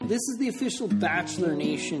This is the official Bachelor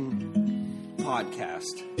Nation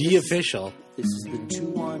podcast. The official. This is the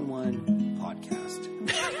 2-on-1 podcast.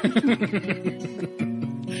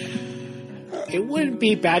 It wouldn't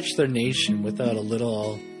be Bachelor Nation without a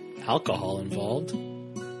little alcohol involved.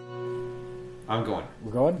 I'm going.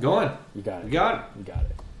 We're going? Going. You got it. We got it. You got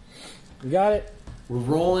it. We got it. We're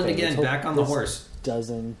rolling Okay, again, back on the horse.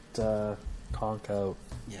 Doesn't conk out.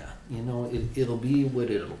 Yeah, you know, it'll be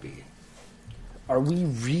what it'll be. Are we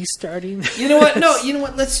restarting? You know what? No, you know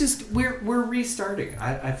what? Let's just we're restarting.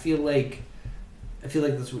 I feel like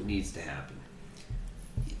that's what needs to happen.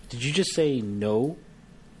 Did you just say no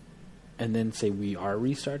and then say we are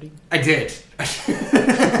restarting? I did.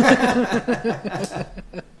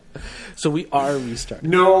 So we are restarting.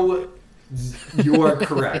 No, you are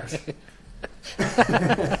correct.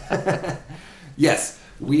 Yes,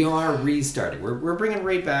 we are restarting. We're bringing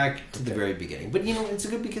right back to the very beginning. But you know, it's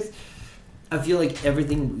good because I feel like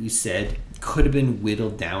everything we said could have been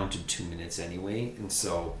whittled down to 2 minutes anyway, and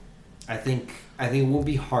so I think it won't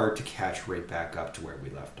be hard to catch right back up to where we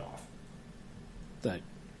left off. That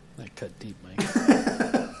cut deep, Mike.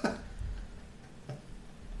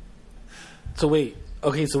 So wait,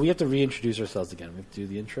 okay, so we have to reintroduce ourselves again. We have to do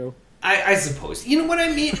the intro. I suppose. You know what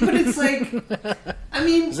I mean? But it's like, I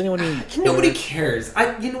mean, does anyone even care? Nobody cares.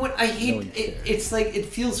 You know what? I hate it. Cares. It's like it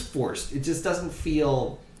feels forced. It just doesn't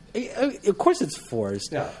feel. Of course, it's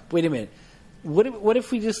forced. Yeah. Wait a minute. What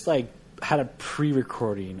if we just like had a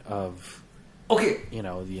pre-recording of? Okay. You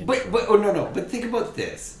know the intro. But no. But think about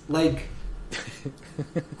this. Like,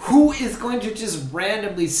 who is going to just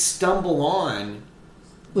randomly stumble on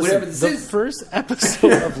whatever this is? The first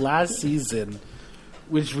episode of last season,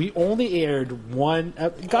 which we only aired one,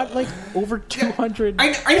 got like over 200.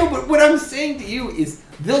 I know, but what I'm saying to you is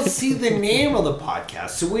they'll see the name of the podcast,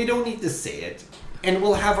 so we don't need to say it. And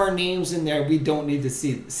we'll have our names in there. We don't need to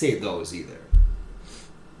say those either.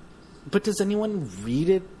 But does anyone read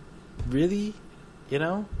it, really? You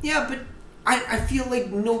know? Yeah, but I feel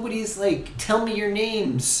like nobody's like, tell me your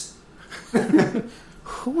names.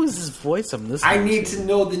 Who is this voice I'm listening to? I need to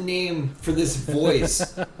know the name for this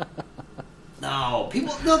voice. No,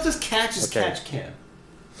 people, they'll just catch can.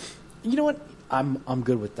 You know what? I'm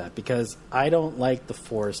good with that because I don't like the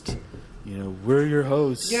forced, you know, we're your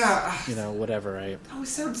hosts. Yeah. You know, whatever. It always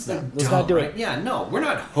sounds like let's dumb, not do right? it. Yeah, no, we're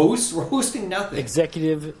not hosts. We're hosting nothing.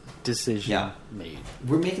 Executive decision made.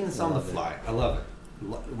 We're making this on the fly. I love it.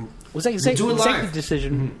 Was that executive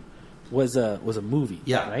decision was a movie?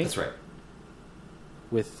 Yeah, right? That's right.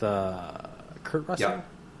 With Kurt Russell. Yeah.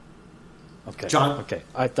 Okay. John. Okay,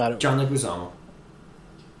 I thought it. John Leguizamo.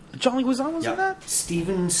 John Leguizamo was in that.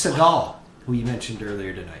 Steven Seagal, who you mentioned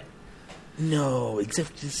earlier tonight. No,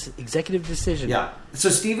 executive decision. Yeah. So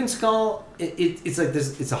Steven Seagal, it's like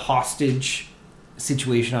this. It's a hostage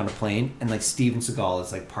situation on a plane, and like Steven Seagal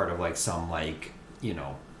is like part of like some like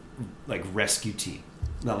like rescue team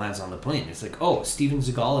that lands on the plane. It's like, oh, Steven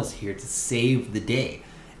Seagal is here to save the day,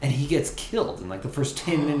 and he gets killed in like the first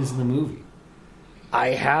 10 minutes of the movie.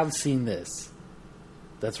 I have seen this.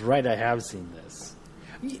 That's right. I have seen this.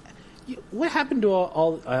 What happened to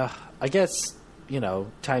all I guess,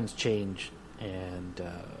 times change and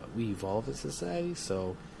we evolve as a society.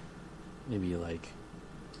 So maybe like,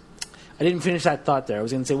 I didn't finish that thought there. I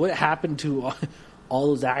was going to say, what happened to all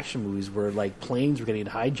those action movies where like planes were getting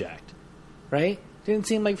hijacked, right? Didn't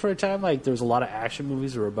seem like for a time like there was a lot of action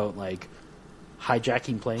movies that were about like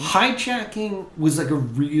hijacking planes. Hijacking was like a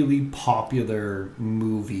really popular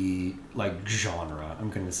movie like genre, I'm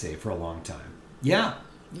going to say, for a long time. Yeah.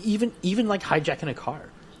 Even like hijacking a car.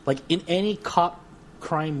 Like in any cop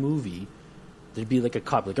crime movie, there'd be like a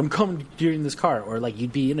cop like, I'm commandeering this car, or like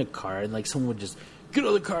you'd be in a car and like someone would just get out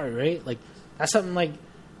of the car, right? Like that's something like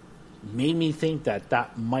made me think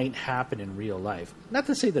that might happen in real life. Not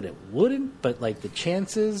to say that it wouldn't, but like the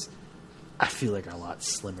chances, I feel like are a lot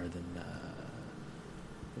slimmer than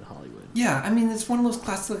Hollywood. Yeah, I mean, it's one of those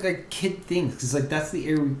classic like kid things because like that's the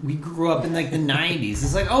era we grew up in, like the 90s.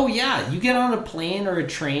 It's like, oh yeah, you get on a plane or a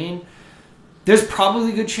train, there's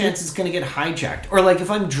probably a good chance it's going to get hijacked. Or like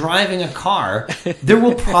if I'm driving a car, there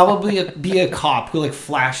will probably be a cop who like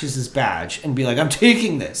flashes his badge and be like, I'm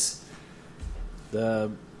taking this.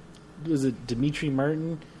 Was it Dimitri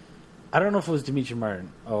Martin? I don't know if it was Dimitri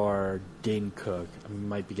Martin or Dane Cook. I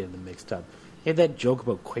might be getting them mixed up. He had that joke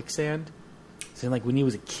about quicksand. Saying like when he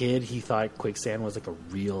was a kid, he thought quicksand was like a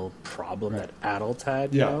real problem that adults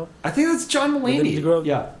had. You know? I think that's John Mulaney.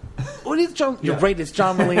 Yeah. Oh, it is John. You're right. It's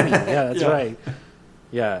John Mulaney. Yeah, that's right.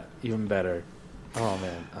 Yeah, even better. Oh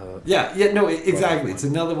man. No, exactly. It's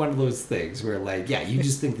another one of those things where, like, yeah, you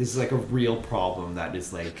just think this is like a real problem that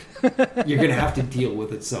is like you're gonna have to deal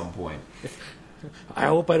with at some point. I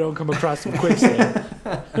hope I don't come across some quicksand.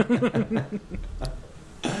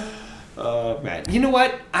 Man, you know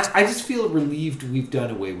what? I just feel relieved we've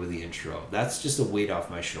done away with the intro. That's just a weight off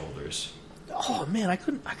my shoulders. Oh man,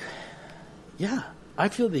 yeah, I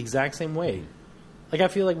feel the exact same way. Like, I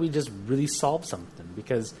feel like we just really solved something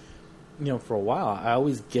because, you know, for a while I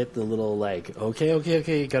always get the little like,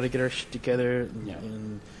 okay, got to get our shit together,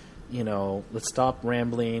 and you know, let's stop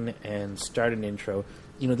rambling and start an intro.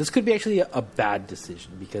 You know, this could be actually a bad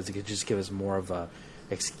decision because it could just give us more of a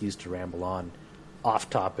excuse to ramble on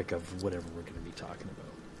off topic of whatever we're going to be talking about.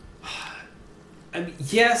 I mean,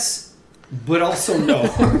 yes, but also no.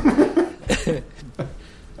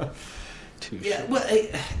 Yeah, well,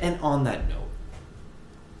 and on that note,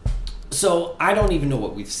 so I don't even know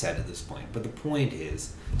what we've said at this point, but the point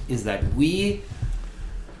is that we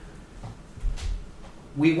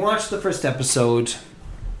watched the first episode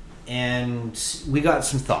and we got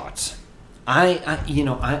some thoughts.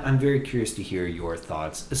 I'm very curious to hear your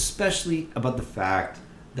thoughts, especially about the fact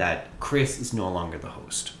that Chris is no longer the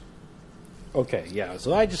host. Okay, yeah.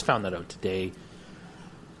 So I just found that out today.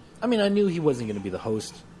 I mean, I knew he wasn't going to be the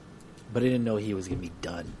host, but I didn't know he was going to be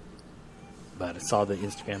done. But I saw the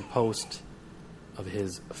Instagram post of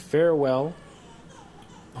his farewell.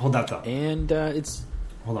 Hold that thought. And it's...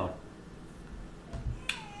 Hold on.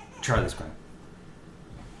 Charlie's crying.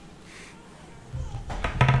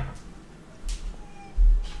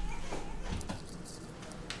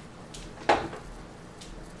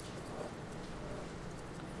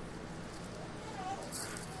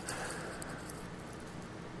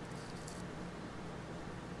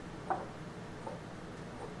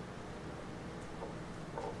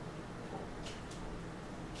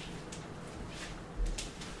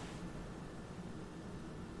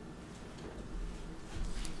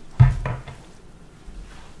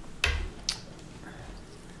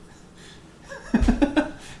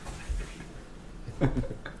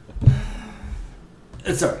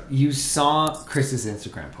 Sorry, you saw Chris's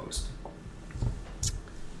Instagram post.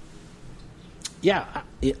 Yeah,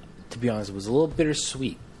 to be honest, it was a little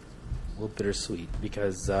bittersweet.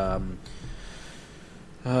 Because,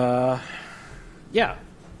 yeah,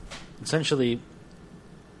 essentially,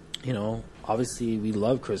 you know, obviously we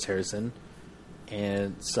love Chris Harrison,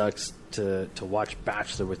 and it sucks to watch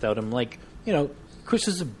Bachelor without him. Like, you know, Chris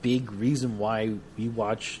is a big reason why we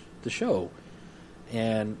watch the show.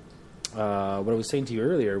 And what I was saying to you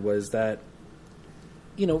earlier was that,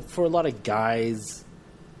 you know, for a lot of guys,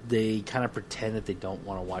 they kind of pretend that they don't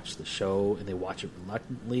want to watch the show and they watch it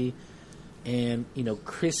reluctantly. And, you know,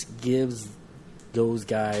 Chris gives those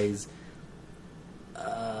guys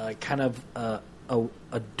kind of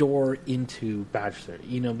a door into Bachelor,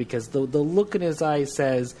 you know, because the look in his eye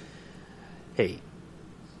says, hey,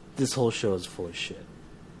 this whole show is full of shit,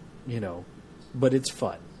 you know, but it's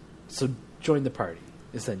fun. So join the party,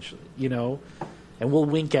 essentially, you know, and we'll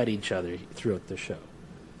wink at each other throughout the show.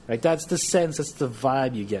 Right? That's the sense, that's the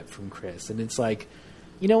vibe you get from Chris. And it's like,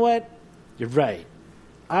 you know what? You're right.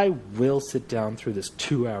 I will sit down through this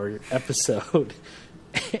 2-hour episode.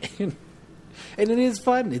 and it is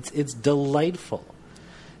fun. It's delightful.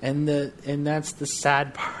 And that's the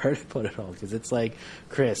sad part about it all, because it's like,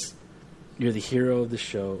 Chris, you're the hero of the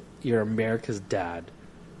show. You're America's dad.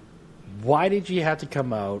 Why did you have to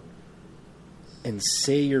come out and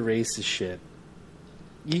say your racist shit?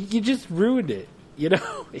 You just ruined it. You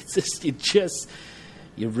know, it's just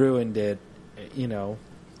you ruined it. You know,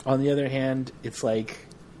 on the other hand, it's like,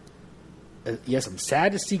 yes, I'm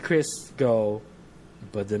sad to see Chris go,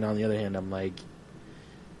 but then on the other hand, I'm like,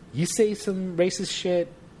 you say some racist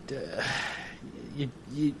shit, you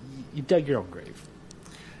dug your own grave.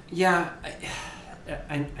 Yeah,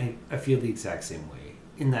 I feel the exact same way.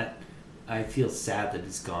 In that, I feel sad that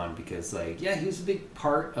he's gone because, like, yeah, he was a big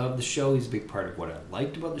part of the show. He's a big part of what I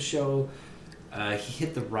liked about the show. He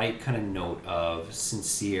hit the right kind of note of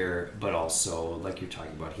sincere, but also, like you're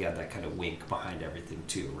talking about, he had that kind of wink behind everything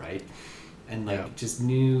too, right? And like just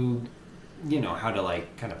knew, you know, how to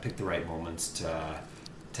like kind of pick the right moments to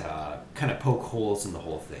kind of poke holes in the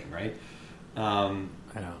whole thing, right? I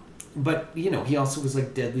know. But you know, he also was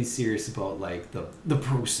like deadly serious about like the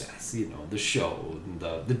process, you know, the show and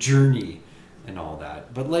the journey and all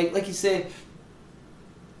that. But like you say,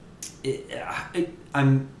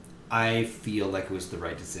 I feel like it was the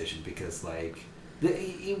right decision because like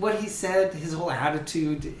what he said, his whole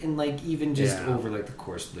attitude, and like even just over like the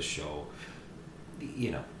course of the show,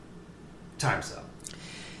 you know, time's up.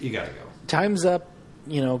 You gotta go. Time's up.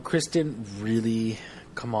 Chris didn't really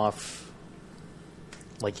come off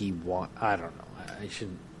like he I don't know. I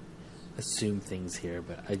shouldn't assume things here,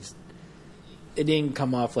 but it didn't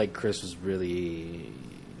come off like Chris was really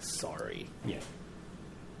sorry. Yeah.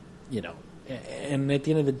 And at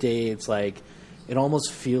the end of the day, it's like it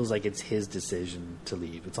almost feels like it's his decision to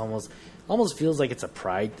leave. It's almost feels like it's a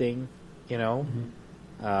pride thing, if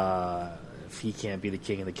he can't be the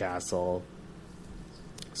king of the castle,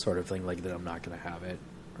 sort of thing, like that I'm not going to have it,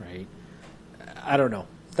 right? I don't know.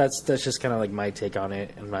 That's just kind of like my take on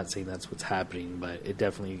it. I'm not saying that's what's happening, but it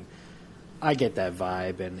definitely, I get that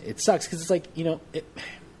vibe, and it sucks because it's like,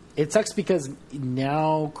 it sucks because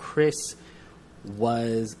now Chris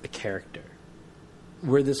was a character,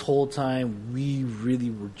 where this whole time we really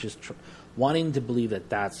were just wanting to believe that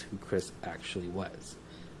that's who Chris actually was,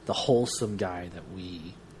 the wholesome guy that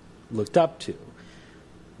we looked up to.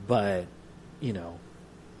 But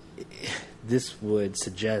this would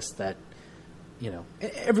suggest that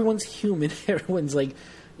everyone's human. Everyone's like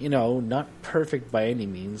not perfect by any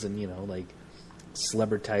means, and like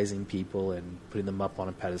celebritizing people and putting them up on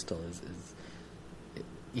a pedestal is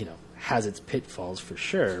has its pitfalls for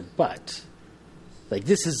sure. But like,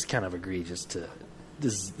 this is kind of egregious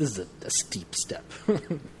this is a steep step.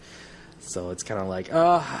 So it's kind of like,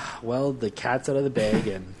 well, the cat's out of the bag,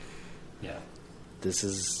 and yeah, this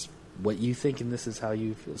is what you think, and this is how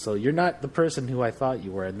you feel. So you're not the person who I thought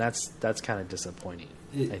you were, and that's kind of disappointing.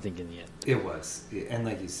 I think in the end, it was. And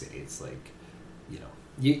like you say, it's like,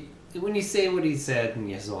 you when you say what he said and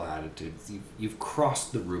his whole attitude, you've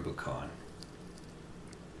crossed the Rubicon.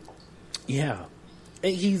 Yeah,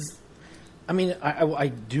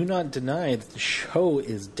 I do not deny that the show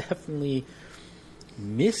is definitely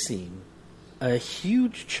missing a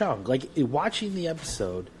huge chunk. Like, watching the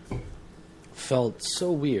episode felt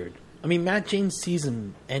so weird. I mean, Matt Jane's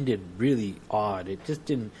season ended really odd. It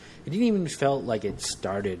didn't even felt like it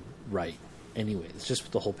started right anyways, just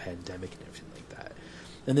with the whole pandemic and everything like that.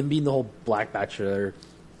 And then being the whole Black Bachelor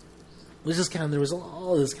was just there was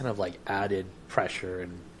all this kind of like added pressure,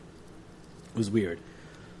 and it was weird.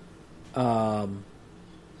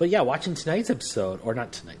 But yeah, watching tonight's episode, or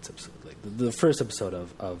not tonight's episode, like the first episode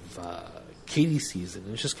of Katie's season,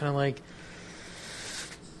 it's just kind of like,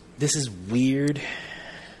 this is weird.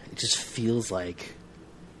 It just feels like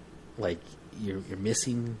you're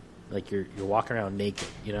missing, like you're walking around naked,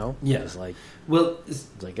 Yeah. It's like, well, it's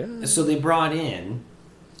like, so they brought in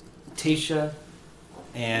Tasha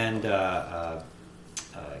and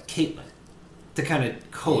Caitlin to kind of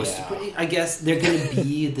host. Yeah. I guess they're going to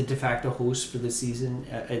be the de facto host for the season.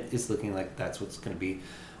 It's looking like that's what's going to be.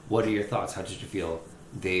 What are your thoughts? How did you feel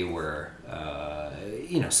they were,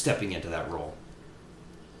 stepping into that role?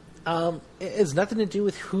 It has nothing to do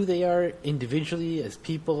with who they are individually as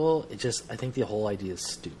people. I think the whole idea is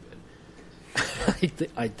stupid.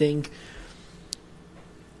 I think,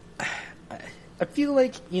 I feel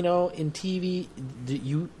like, in TV,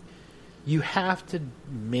 you have to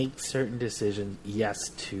make certain decisions, yes,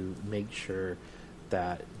 to make sure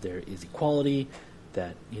that there is equality,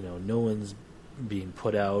 that, no one's being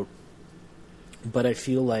put out. But I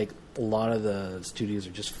feel like a lot of the studios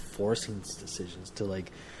are just forcing these decisions to,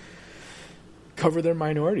 like, cover their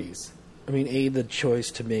minorities. I mean, the choice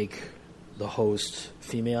to make the host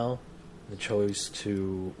female, the choice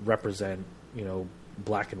to represent,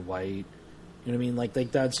 black and white. You know what I mean? Like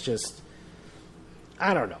that's just,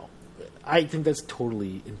 I don't know. I think that's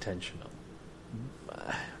totally intentional.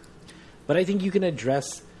 But I think you can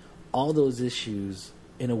address all those issues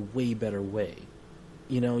in a way better way.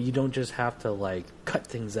 You don't just have to, like, cut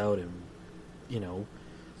things out and,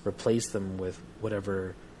 replace them with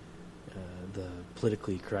whatever the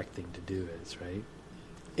politically correct thing to do is, right?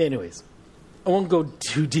 Anyways, I won't go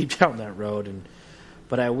too deep down that road,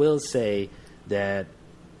 but I will say that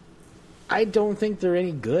I don't think they're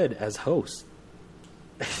any good as hosts.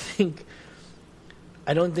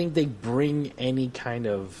 I don't think they bring any kind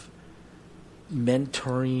of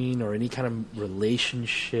mentoring or any kind of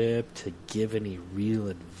relationship to give any real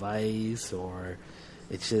advice, or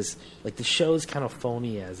it's just like the show's kind of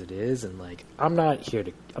phony as it is, and like I'm not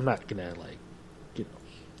gonna like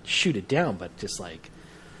shoot it down, but just like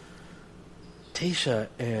Tasha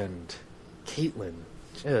and Caitlin,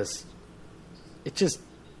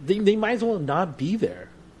 they might as well not be there.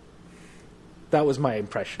 That was my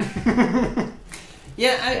impression.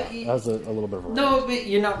 Yeah, that was a little bit of a no, but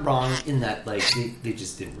you're not wrong in that, like, they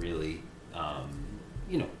just didn't really,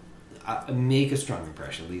 make a strong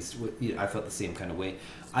impression. At least I felt the same kind of way.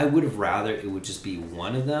 I would have rather it would just be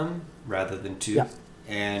one of them rather than two. Yeah.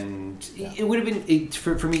 And it would have been,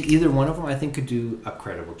 for me, either one of them I think could do a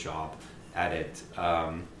credible job. at it.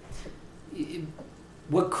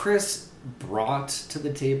 What Chris brought to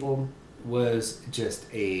the table was just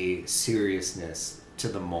a seriousness to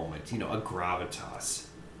the moment, a gravitas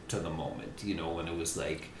to the moment, when it was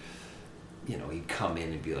like, he'd come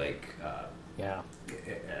in and be like,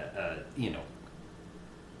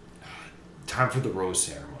 time for the rose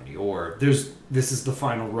ceremony, or this is the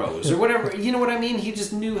final rose, or whatever. You know what I mean? He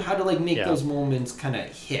just knew how to like make those moments kind of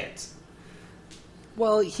hit.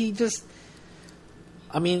 Well,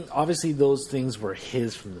 obviously those things were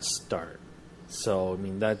his from the start. So,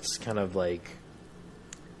 that's kind of like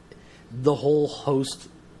the whole host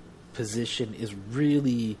position is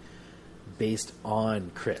really based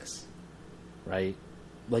on Chris, right?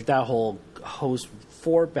 Like that whole host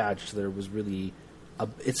for Bachelor was really,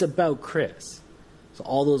 it's about Chris. So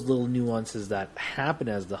all those little nuances that happen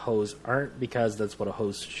as the host aren't because that's what a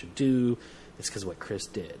host should do. It's because what Chris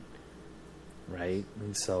did, right?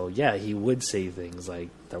 And so, he would say things like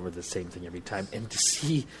that were the same thing every time. And to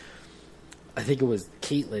see, I think it was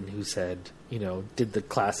Caitlin who said, did the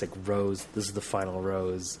classic rose, this is the final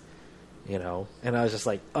rose, and I was just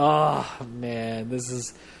like, oh man, this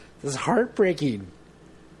is heartbreaking.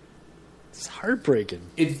 It's heartbreaking.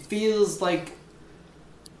 It feels like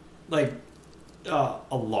a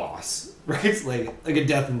loss, right? It's like a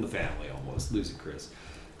death in the family almost, losing Chris.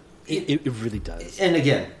 It really does. And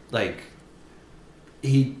again, like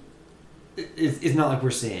it's not like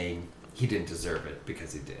we're saying he didn't deserve it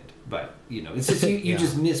because he did, but it's just you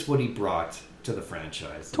just miss what he brought to the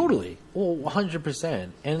franchise. Totally. Well,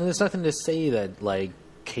 100%. And there's nothing to say that like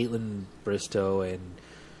Caitlin Bristow and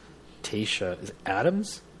Tayshia is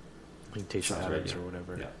Adams. I think Tayshia Adams, right, or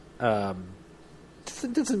whatever. Yeah.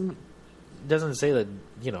 Doesn't say that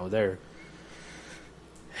they're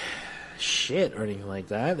shit or anything like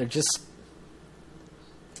that. They're just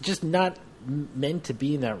not meant to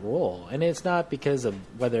be in that role, and it's not because of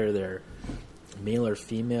whether they're male or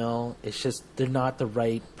female. It's just they're not the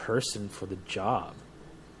right person for the job.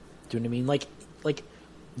 Do you know what I mean? Like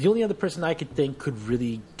the only other person I could think could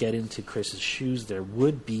really get into Chris's shoes there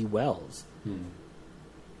would be Wells.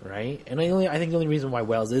 Right? And I think the only reason why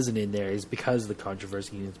Wells isn't in there is because of the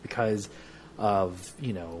controversy, and it's because of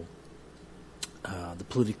the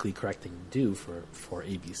politically correct thing to do for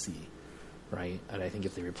ABC, right? And I think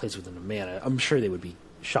if they replace it with a man, I'm sure they would be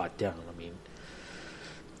shot down.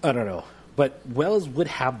 I don't know, but Wells would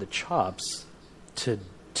have the chops to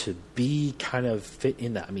be kind of fit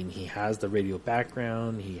in that. He has the radio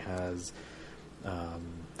background, he has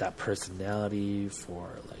that personality for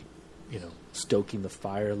stoking the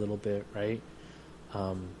fire a little bit, right?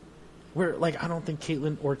 Where I don't think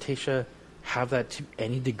Caitlin or Tayshia have that to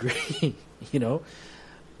any degree,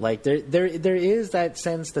 Like there is that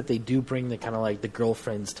sense that they do bring the kind of like the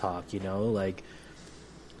girlfriends talk, like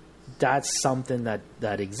that's something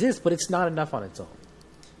that exists, but it's not enough on its own,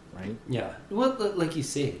 right? Yeah. Well, like you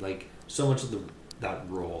say, like so much of that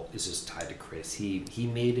role is just tied to Chris. He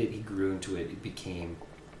made it. He grew into it. It became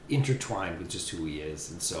intertwined with just who he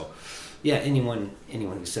is, and so anyone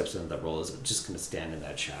who steps into that role is just going to stand in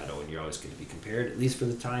that shadow, and you're always going to be compared, at least for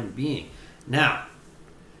the time being. Now,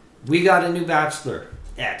 we got a new bachelor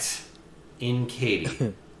in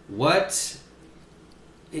Katie. What?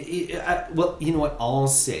 Well, you know what? I'll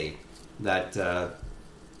say that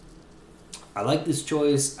I like this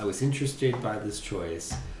choice. I was interested by this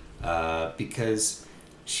choice because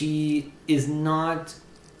she is not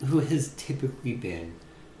who has typically been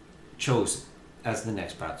chosen as the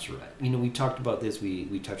next bachelorette. We talked about this.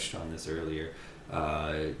 We touched on this earlier,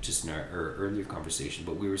 just in our earlier conversation.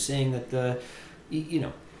 But we were saying that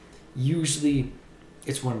usually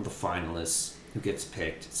it's one of the finalists who gets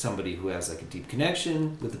picked, somebody who has like a deep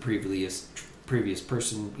connection with the previous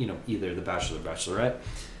person, either the bachelor or bachelorette,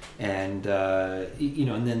 and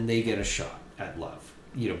and then they get a shot at love,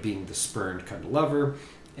 being the spurned kind of lover.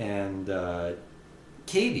 And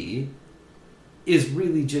Katie is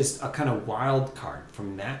really just a kind of wild card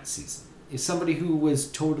from that season. Is somebody who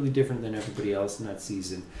was totally different than everybody else in that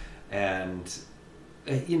season, and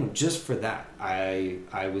just for that,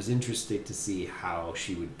 I was interested to see how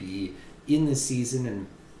she would be in this season, and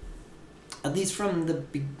at least from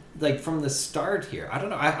the start here. I don't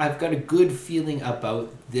know. I've got a good feeling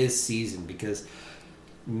about this season because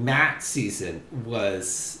Matt's season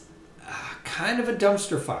was kind of a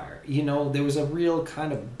dumpster fire. There was a real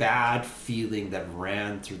kind of bad feeling that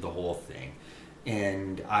ran through the whole thing,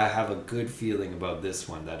 and I have a good feeling about this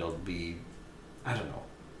one that it'll be, I don't know,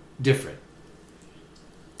 different.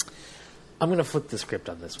 I'm going to flip the script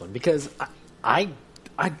on this one because I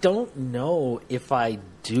don't know if I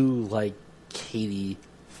do like Katie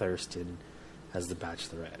Thurston as the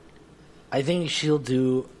Bachelorette. I think she'll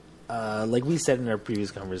do, like we said in our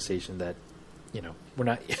previous conversation, that, we're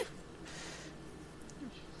not.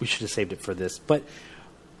 We should have saved it for this, but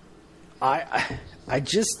I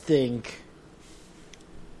just think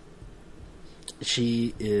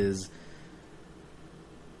she is.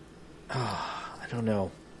 I don't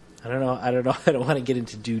know. I don't want to get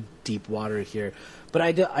into deep water here, but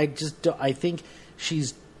I think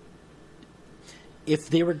she's. If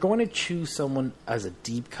they were going to choose someone as a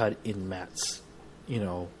deep cut in Matt's,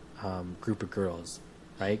 group of girls,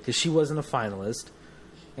 right? Because she wasn't a finalist,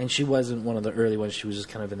 and she wasn't one of the early ones. She was just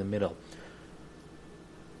kind of in the middle.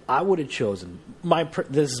 I would have chosen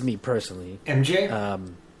this is me personally. MJ.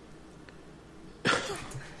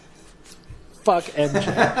 Fuck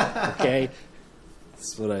MJ. Okay,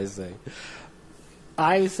 that's what I say.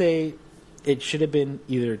 I say it should have been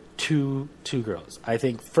either two girls. I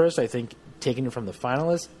think taking it from the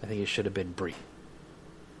finalists, I think it should have been Brie.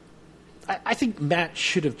 I think Matt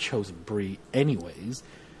should have chosen Brie anyways.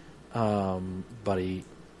 But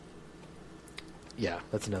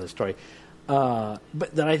that's another story. But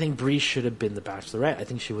then I think Brie should have been the Bachelorette. I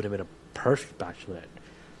think she would have been a perfect Bachelorette.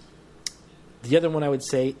 The other one I would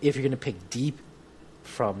say, if you're going to pick deep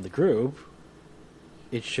from the group,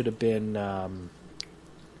 it should have been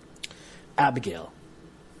Abigail.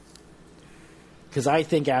 Because I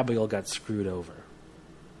think Abigail got screwed over.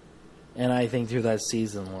 And I think through that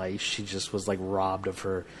season, like, she just was, like, robbed of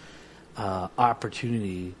her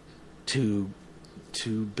opportunity to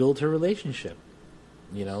build her relationship.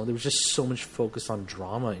 There was just so much focus on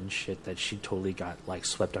drama and shit that she totally got, like,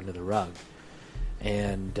 swept under the rug.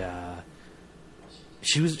 And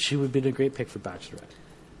she would have been a great pick for Bachelorette.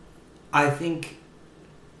 I think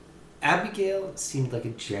Abigail seemed like a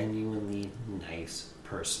genuinely nice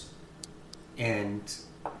person. And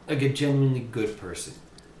like a genuinely good person.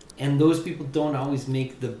 And those people don't always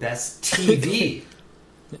make the best TV.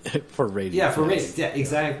 For ratings. Yeah, for ratings. Yeah,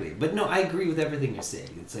 exactly. But no, I agree with everything you're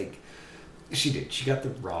saying. It's like, she did. She got the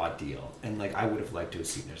raw deal. And like, I would have liked to have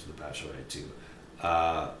seen her as the Bachelorette too.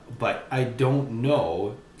 But I don't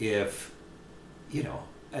know if,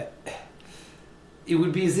 it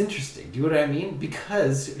would be as interesting. Do you know what I mean?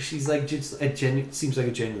 Because she's like just seems like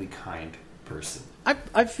a genuinely kind person.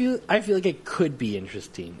 I feel like it could be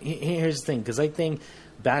interesting. Here's the thing, because I think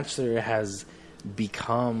Bachelor has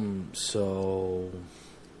become so.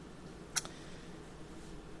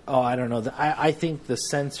 Oh, I don't know. I think the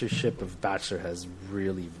censorship of Bachelor has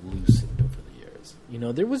really loosened over the years.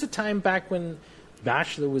 There was a time back when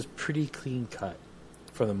Bachelor was pretty clean cut,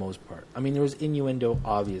 for the most part. I mean, there was innuendo,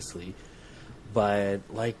 obviously, but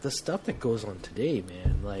like the stuff that goes on today,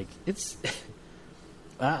 man, like it's.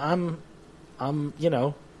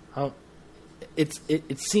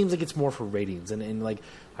 It seems like it's more for ratings, and like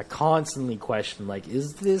I constantly question, like,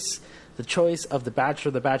 is this the choice of the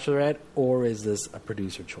Bachelor, the Bachelorette, or is this a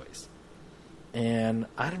producer choice? And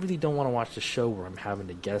I really don't want to watch the show where I'm having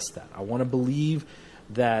to guess that. I want to believe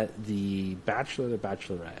that the Bachelor, the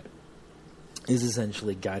Bachelorette is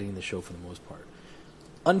essentially guiding the show for the most part.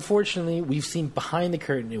 Unfortunately, we've seen behind the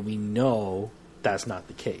curtain, and we know that's not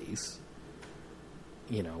the case.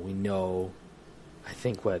 We know. I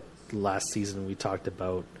think last season we talked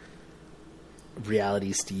about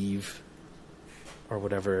Reality Steve or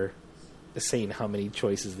whatever, saying how many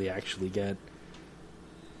choices they actually get.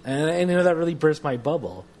 And that really burst my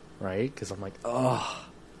bubble, right? Because I'm like, oh.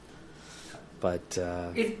 But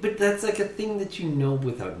that's like a thing that you know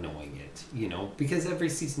without knowing it, because every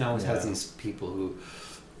season always has these people who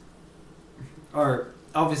are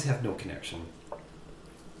obviously have no connection.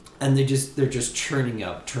 And they're just churning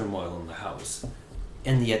up turmoil in the house.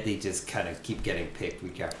 And yet they just kind of keep getting picked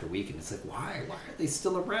week after week. And it's like, why? Why are they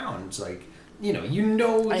still around? It's like,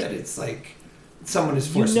 that it's like someone is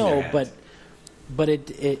forcing their hand. But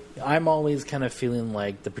it I'm always kind of feeling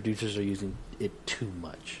like the producers are using it too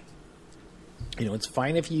much. It's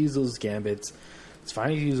fine if you use those gambits. It's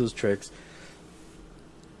fine if you use those tricks.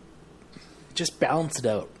 Just balance it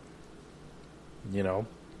out.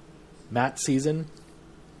 Matt's season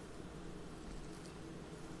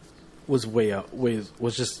was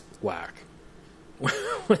was just whack.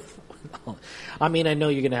 I mean, I know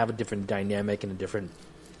you're going to have a different dynamic and a different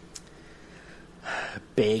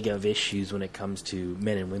bag of issues when it comes to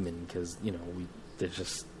men and women, because there's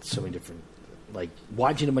just so many different. Like,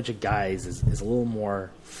 watching a bunch of guys is a little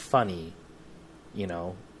more funny,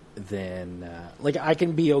 than like, I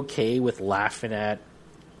can be okay with laughing at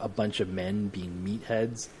a bunch of men being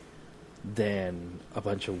meatheads than a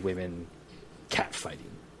bunch of women catfighting.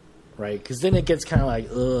 Right? Because then it gets kind of like,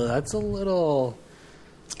 that's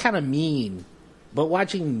it's kind of mean. But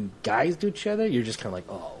watching guys do each other, you're just kind of like,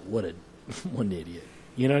 oh, what a one idiot.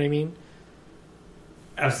 You know what I mean?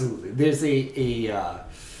 Absolutely. There's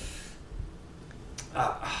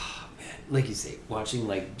like you say, watching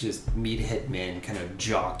like just meathead men kind of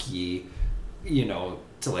jockey, to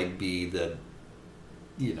like be the,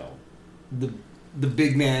 the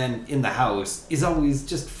big man in the house is always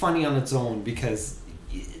just funny on its own because,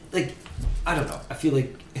 like, I don't know. I feel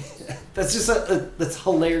like that's just that's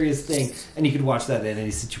hilarious thing, and you could watch that in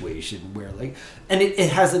any situation where like, and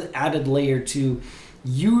it has an added layer to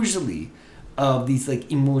usually of these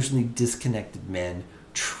like emotionally disconnected men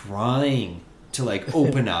trying to like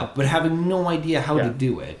open up but having no idea how to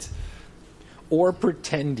do it, or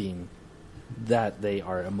pretending that they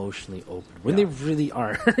are emotionally open when they really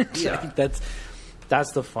aren't. Like,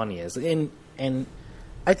 that's the funniest, and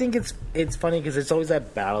I think it's funny because it's always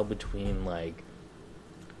that battle between like,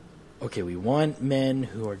 okay, we want men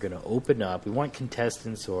who are going to open up, we want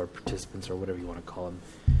contestants or participants or whatever you want to call them,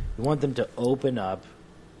 we want them to open up,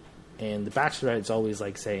 and the Bachelorette is always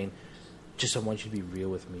like saying, just I want you to be real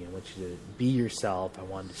with me. I want you to be yourself. I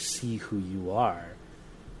want to see who you are.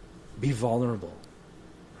 Be vulnerable,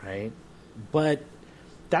 right? But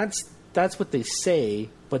that's what they say.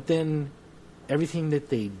 But then everything that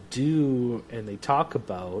they do and they talk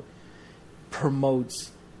about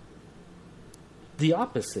promotes the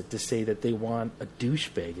opposite. To say that they want a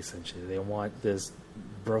douchebag, essentially. They want this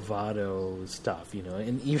bravado stuff,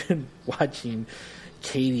 And even watching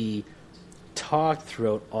Katie talk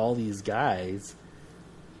throughout all these guys,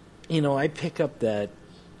 I pick up that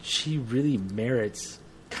she really merits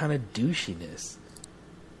kind of douchiness.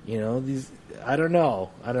 These, I don't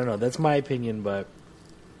know. That's my opinion, but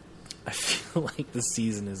I feel like the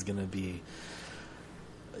season is going to be,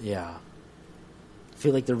 I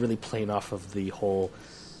feel like they're really playing off of the whole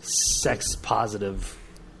sex positive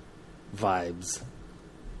vibes.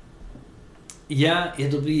 Yeah,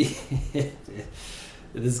 it'll be...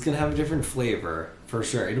 This is going to have a different flavor, for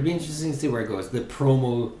sure. It'll be interesting to see where it goes. The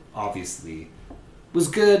promo, obviously, was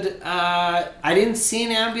good. I didn't see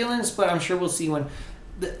an ambulance, but I'm sure we'll see one.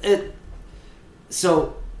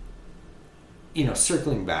 So,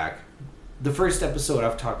 circling back, the first episode,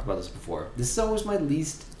 I've talked about this before. This is always my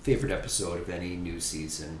least favorite episode of any new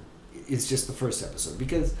season. It's just the first episode,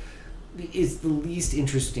 because it's the least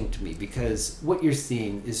interesting to me, because what you're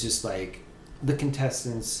seeing is just like the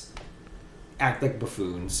contestants act like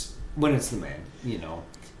buffoons when it's the man,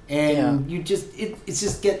 and you just it's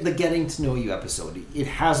just the getting to know you episode. It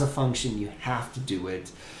has a function. You have to do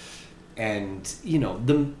it, and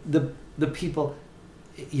the people,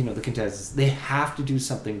 the contestants, they have to do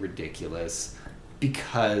something ridiculous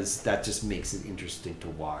because that just makes it interesting to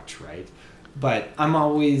watch, right? But I'm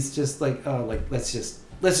always just like, let's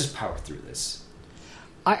just power through this.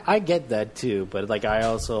 I get that too, but like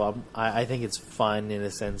I think it's fun in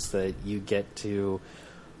a sense that you get to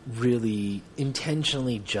really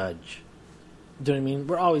intentionally judge. Do you know what I mean?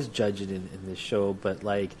 We're always judging in this show, but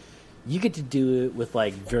like you get to do it with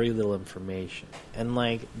like very little information, and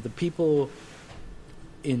like the people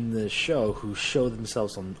in the show who show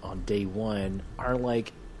themselves on day one are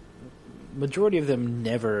like, majority of them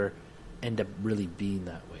never end up really being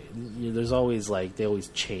that way. There's always like, they always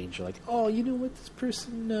change. You're like, oh, you know what, this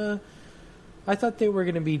person, I thought they were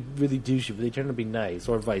going to be really douchey, but they turned out to be nice,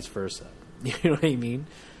 or vice versa. You know what I mean?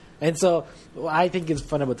 And so what I think is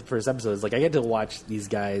fun about the first episode is like, I get to watch these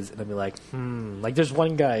guys and I'll be like, like there's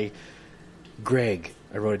one guy, Greg,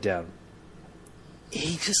 I wrote it down.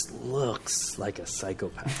 He just looks like a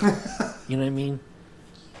psychopath. You know what I mean?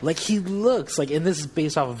 Like, he looks like, and this is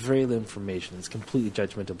based off of very little information. It's completely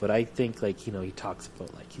judgmental, but I think, like, he talks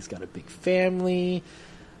about, like, he's got a big family.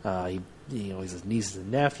 He has nieces and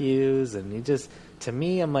nephews, and he just, to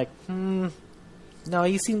me, I'm like, no,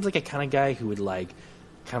 he seems like a kind of guy who would, like,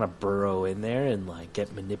 kind of burrow in there and, like,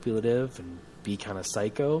 get manipulative and be kind of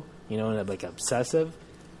psycho, and, like, obsessive.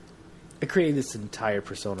 I created this entire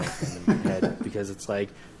persona in my head because it's like,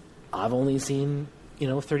 I've only seen,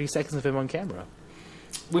 30 seconds of him on camera.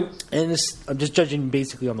 And I'm just judging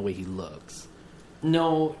basically on the way he looks.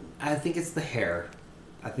 No, I think it's the hair.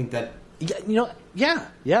 I think that... Yeah.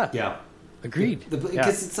 Agreed.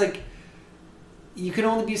 Because it's like, you can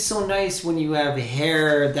only be so nice when you have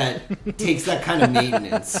hair that takes that kind of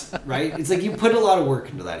maintenance, right? It's like you put a lot of work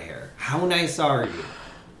into that hair. How nice are you?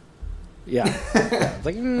 Yeah. It's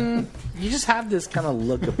like, you just have this kind of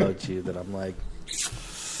look about you that I'm like,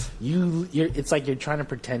 it's like you're trying to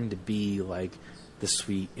pretend to be like the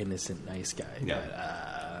sweet, innocent, nice guy. Yeah.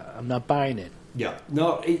 But, I'm not buying it. Yeah.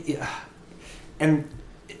 No,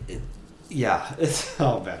 it's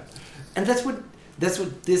all bad. And that's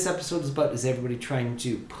what this episode is about. Is everybody trying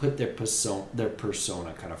to put their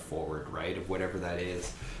persona kind of forward, right? Of whatever that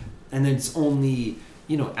is, and then it's only,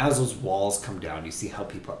 you know, as those walls come down, you see how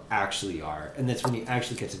people actually are, and that's when you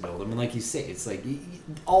actually get to know them. And like you say, it's like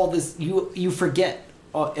all this, you forget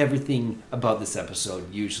everything about this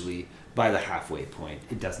episode usually by the halfway point.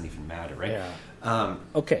 It doesn't even matter, right? Yeah.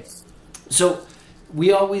 Okay. So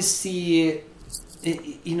we always see,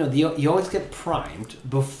 you know, you always get primed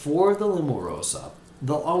before the limo rolls up.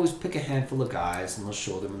 They'll always pick a handful of guys and they'll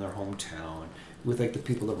show them in their hometown with like the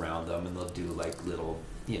people around them, and they'll do like little,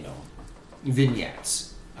 you know,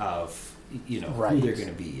 vignettes of, you know, right, who they're going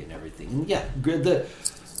to be and everything. And yeah,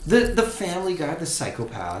 the family guy, the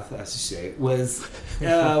psychopath, as you say, was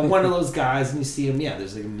one of those guys, and you see him. Yeah,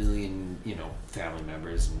 there's like a million, you know, family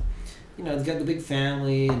members, and you know, he's got the big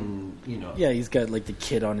family, and you know, yeah, he's got like the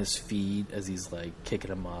kid on his feet as he's like kicking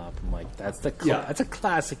him up. I'm like, that's that's a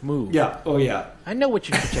classic move. Yeah. Oh yeah. I know what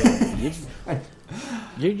you're pretending.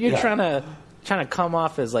 You're trying to come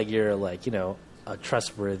off as like you're like, you know, a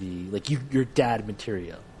trustworthy, like your dad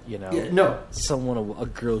material. You know, a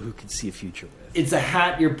girl who could see a future with. It's a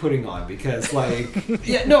hat you're putting on because, like,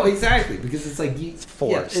 exactly, because it's like it's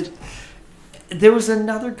forced. There was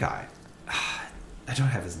another guy. I don't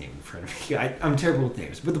have his name in front of me. I'm terrible with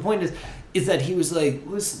names, but the point is that he was like,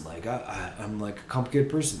 listen, like I'm like a complicated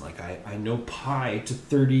person. Like I know pi to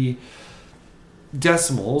 30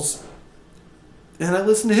 decimals, and I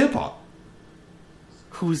listen to hip hop.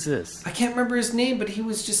 Who's this? I can't remember his name, but he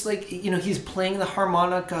was just like, you know, he's playing the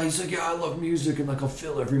harmonica. He's like, yeah, I love music, and like I'll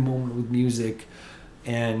fill every moment with music.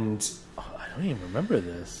 And I don't even remember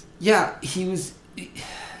this. Yeah, he was.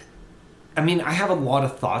 I mean, I have a lot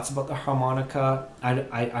of thoughts about the harmonica. I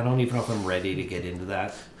don't even know if I'm ready to get into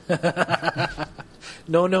that.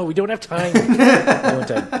 No, we don't have time.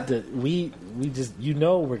 We just, you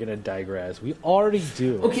know, we're gonna digress. We already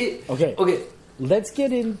do. Okay. Let's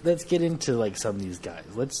get into like some of these guys.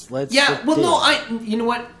 Let's. Yeah. Well, no. You know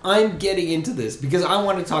what? I'm getting into this because I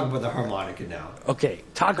want to talk about the harmonica now. Okay,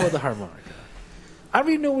 talk about the harmonica. I don't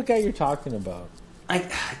even know what guy you're talking about. I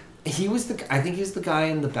think he was the guy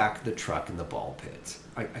in the back of the truck in the ball pit.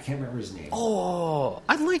 I can't remember his name. Oh,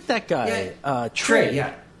 I like that guy. Yeah. Trey.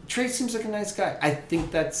 Yeah, Trey seems like a nice guy. I think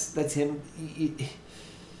that's him.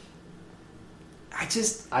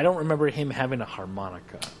 I don't remember him having a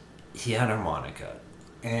harmonica. He had a harmonica,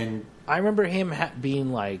 and I remember him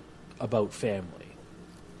being like about family.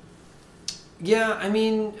 Yeah, I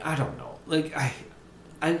mean, I don't know. Like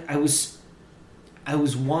I was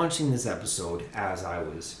watching this episode as I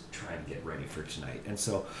was trying to get ready for tonight, and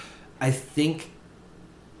so I think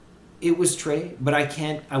it was Trey, but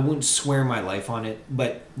I wouldn't swear my life on it.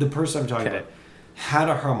 But the person I'm talking about had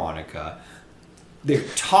a harmonica. They're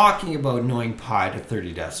talking about knowing pi to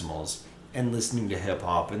 30 decimals. And listening to hip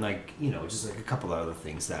hop and like, you know, just like a couple of other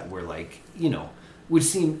things that were like, you know, would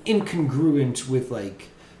seem incongruent with like,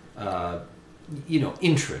 you know,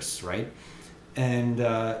 interests, right? And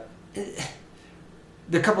the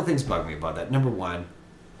couple things bug me about that. Number one,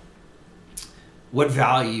 what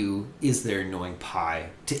value is there in knowing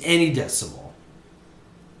pi to any decimal?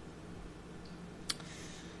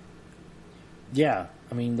 Yeah,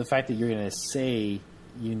 I mean, the fact that you're going to say,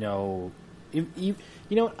 you know, you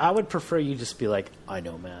know what? I would prefer you just be like, I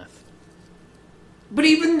know math. But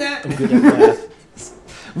even that... I'm good at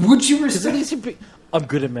math. Would you respect... I'm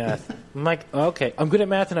good at math. I'm like, okay, I'm good at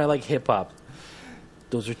math and I like hip-hop.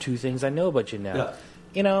 Those are two things I know about you now. Yeah.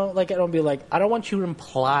 You know, like, I don't want you to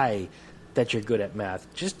imply that you're good at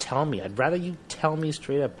math. Just tell me. I'd rather you tell me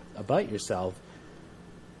straight up about yourself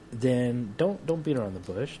than don't beat around the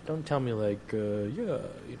bush. Don't tell me like, yeah, you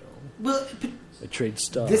know. Well, I trade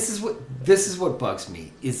stuff. This is what bugs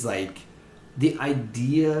me, is like the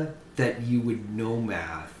idea that you would know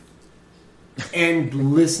math and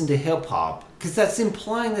listen to hip hop, because that's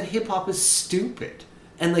implying that hip hop is stupid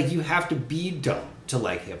and like you have to be dumb to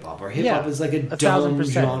like hip hop, or hip hop is like a dumb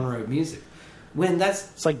 1,000%. genre of music. When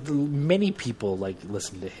it's like many people like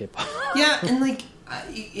listen to hip hop. Yeah, and like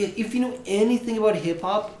if you know anything about hip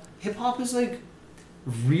hop is like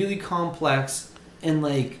really complex, and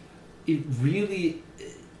like it really,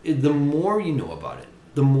 the more you know about it,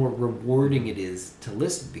 the more rewarding it is to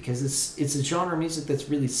listen, because it's a genre of music that's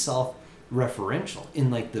really self-referential in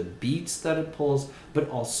like the beats that it pulls, but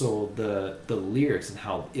also the lyrics and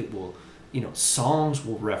how it will, you know, songs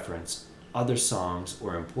will reference other songs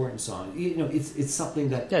or important songs. You know, it's something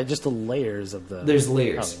that just the layers of the. There's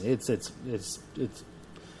layers. I mean, it's.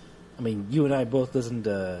 I mean, you and I both listen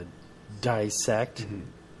to Dissect,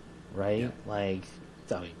 right? Yeah. Like,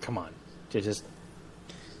 I mean, come on, there's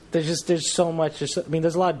so much. I mean,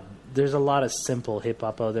 there's a lot there's a lot of simple hip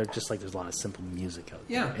hop out there, just like there's a lot of simple music out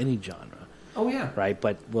there. Yeah. Any genre. Oh yeah. Right?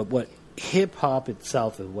 But what hip hop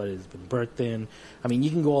itself is what has been birthed in. I mean, you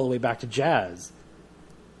can go all the way back to jazz.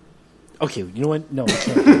 Okay, you know what? No, I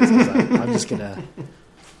can't do this 'cause I'm just gonna.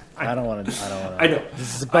 I don't want to. I know.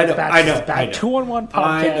 This is I know. I know. 2-on-1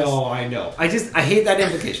 podcast. I know. I hate that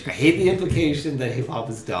implication. I hate the implication that hip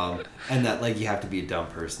hop is dumb and that like you have to be a dumb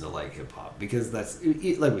person to like hip hop because that's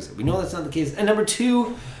like we said. We know that's not the case. And number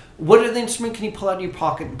two, what other instrument can you pull out of your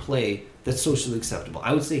pocket and play that's socially acceptable?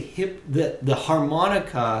 I would say the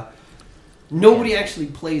harmonica. Nobody actually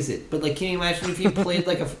plays it, but like, can you imagine if you played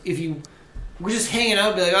like if you were just hanging out,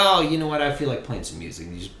 and be like, oh, you know what? I feel like playing some music.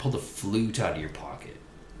 And you just pulled a flute out of your pocket.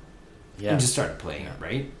 Yeah. And just started playing it,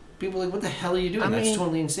 right? People are like, what the hell are you doing? That's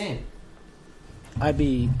totally insane. I'd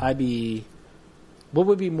be. What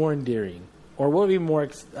would be more endearing, or what would be more?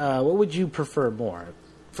 What would you prefer more,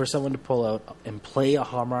 for someone to pull out and play a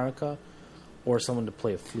harmonica, or someone to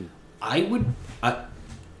play a flute? I would.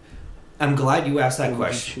 I'm glad you asked that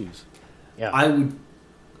question. Would you choose? Yeah, I would,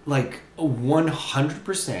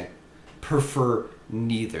 100% prefer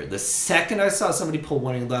neither. The second I saw somebody pull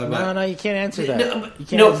one out of my... No, you can't answer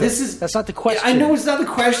that. That's not the question. I know it's not the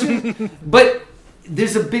question, but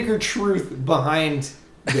there's a bigger truth behind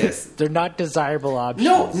this. They're not desirable options.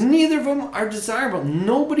 No, neither of them are desirable.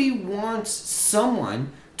 Nobody wants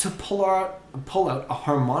someone to pull out a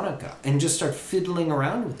harmonica and just start fiddling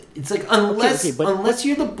around with it. It's like, unless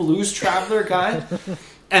you're the blues traveler guy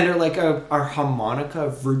and are like a harmonica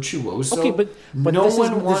virtuoso, okay, but no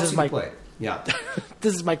one wants to play. Yeah.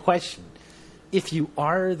 This is my question. If you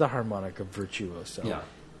are the harmonica virtuoso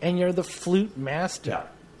and you're the flute master,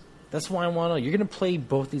 that's why I want to know. You're going to play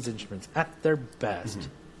both these instruments at their best. Mm-hmm.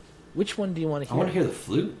 Which one do you want to hear? I want to hear the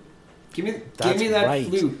flute. Give me that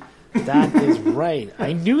flute. That is right.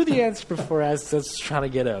 I knew the answer before I was just trying to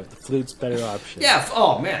get out. The flute's better option. Yeah.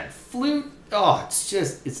 Oh, man. Flute. Oh,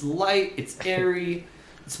 it's light. It's airy.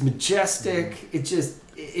 It's majestic. It just...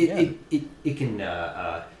 It can...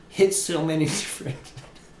 hit so many different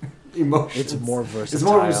emotions. It's more versatile. It's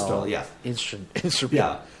more versatile, yeah. Instrument.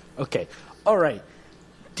 Yeah. Okay. All right.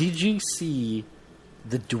 Did you see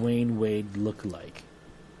the Dwayne Wade lookalike?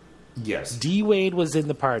 Yes. D Wade was in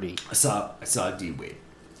the party. I saw D Wade.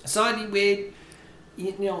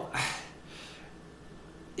 You know,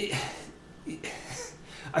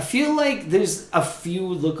 I feel like there's a few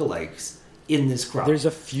lookalikes in this crowd.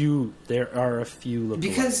 There are a few lookalikes.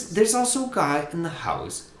 Because there's also a guy in the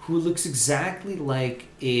house who looks exactly like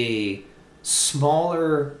a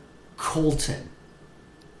smaller Colton.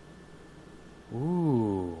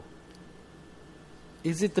 Ooh.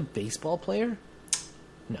 Is it the baseball player?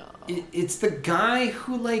 No. It's the guy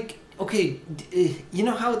who, you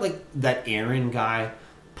know how, that Aaron guy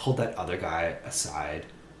pulled that other guy aside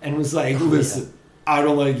and was like, listen, I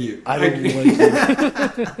don't like you. I don't like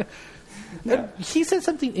you. Yeah. He said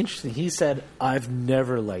something interesting. He said, I've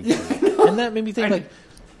never liked you. And that made me think,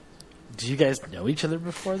 do you guys know each other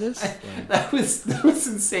before this? That was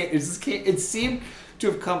insane. It seemed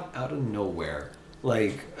to have come out of nowhere.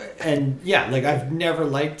 I've never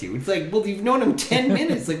liked you. It's like, well, you've known him 10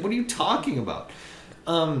 minutes. Like, what are you talking about?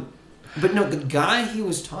 But no, the guy he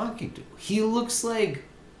was talking to, he looks like...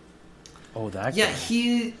 Oh, that guy.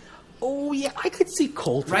 Yeah, Oh, yeah, I could see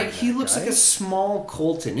Colton. Right, he looks like a small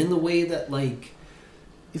Colton in the way that,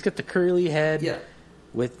 he's got the curly head. Yeah.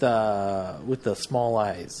 With the small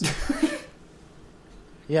eyes.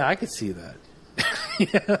 Yeah, I could see that.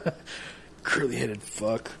 Yeah. Curly-headed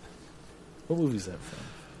fuck. What movie is that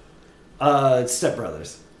from? Step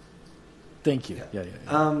Brothers. Thank you. Yeah.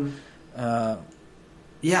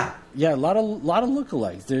 Yeah. Yeah, a lot of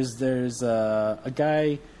lookalikes. There's a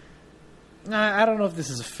guy... I don't know if this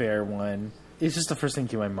is a fair one. It's just the first thing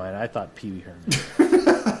to my mind. I thought Pee Wee Herman.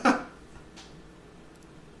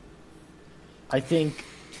 I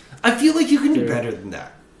feel like you can do better than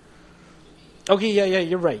that. Okay, yeah,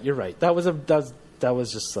 you're right. That was just that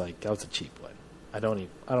was a cheap one. I don't even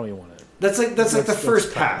want to. That's the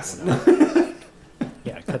first pass.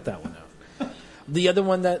 Yeah, cut that one out. The other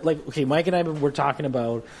one that Mike and I were talking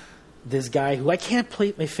about this guy who I can't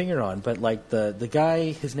place my finger on, but the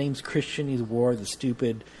guy, his name's Christian. He wore the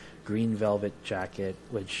stupid green velvet jacket,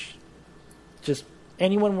 which just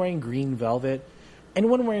anyone wearing green velvet.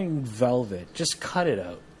 Anyone wearing velvet, just cut it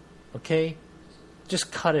out, okay? Just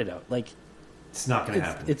cut it out. It's not going to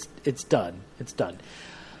happen. It's done. It's done.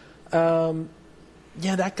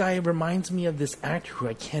 Yeah, that guy reminds me of this actor who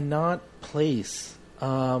I cannot place,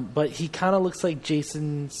 but he kind of looks like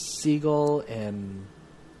Jason Segel and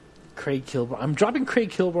Craig Kilborn. I'm dropping Craig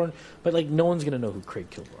Kilborn, but no one's going to know who Craig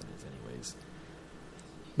Kilborn is, anyways.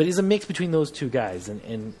 But he's a mix between those two guys,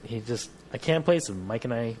 and he just I can't place him. Mike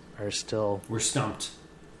and I are still We're stumped.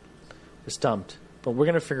 but we're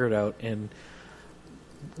gonna figure it out, and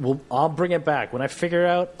I'll bring it back when I figure it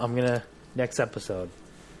out. I'm gonna next episode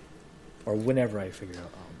or whenever I figure it out.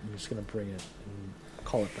 I'm just gonna bring it and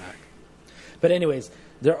call it back. But anyways,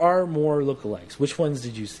 there are more lookalikes. Which ones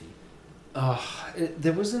did you see?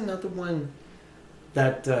 There was another one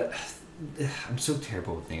that I'm so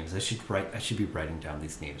terrible with names. I should be writing down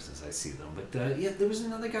these names as I see them. But there was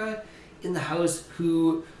another guy in the house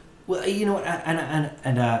who, well, you know,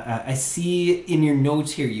 and I see in your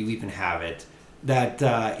notes here you even have it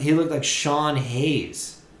that he looked like Sean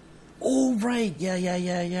Hayes. Oh right,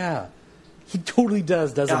 yeah. He totally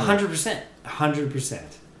does, doesn't he? 100%.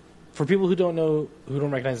 For people who don't know, who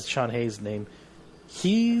don't recognize Sean Hayes' name,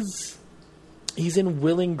 he's in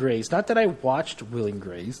Will and Grace. Not that I watched Will and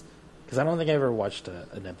Grace, because I don't think I ever watched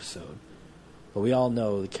an episode. But we all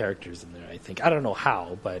know the characters in there, I think. I don't know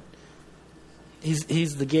how, but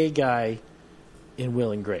he's the gay guy in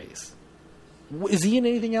Will and Grace. Is he in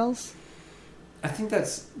anything else? I think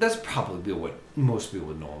that's probably what most people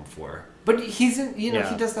would know him for. But he's in, he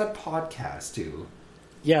does that podcast too.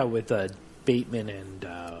 Yeah, with Bateman and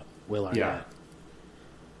Will Arnett. Yeah.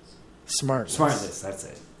 Smartless, that's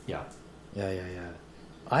it. Yeah. Yeah.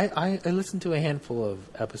 I listened to a handful of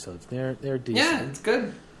episodes. They're decent. Yeah, it's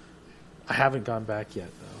good. I haven't gone back yet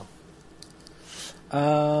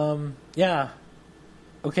though. Yeah.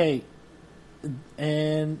 Okay.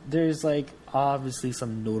 And there's like obviously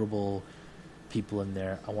some notable people in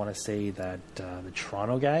there. I want to say that the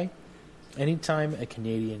Toronto guy. Anytime a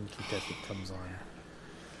Canadian contestant comes on,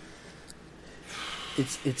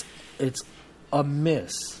 it's a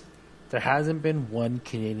miss. There hasn't been one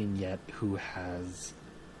Canadian yet who has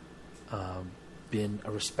been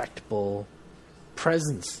a respectable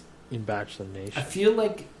presence in Bachelor Nation. I feel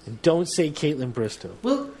like... And don't say Caitlin Bristow.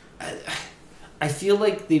 Well, I feel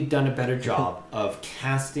like they've done a better job of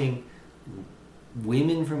casting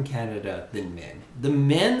women from Canada than men. The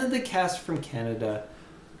men that they cast from Canada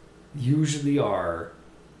usually are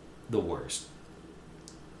the worst.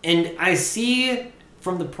 And I see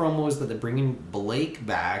from the promos that they're bringing Blake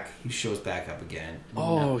back. He shows back up again.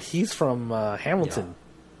 Oh, he's from Hamilton,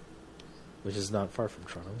 which is not far from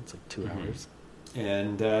Toronto. It's like 2 hours.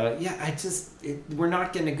 And we're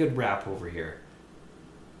not getting a good rap over here.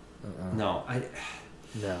 No,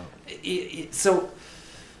 No. So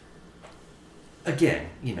again,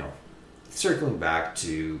 circling back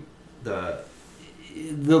to the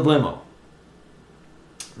limo,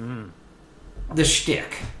 the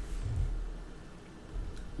shtick.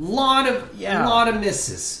 Lot of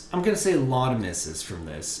misses. I'm gonna say a lot of misses from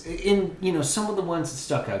this. In some of the ones that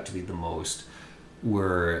stuck out to me the most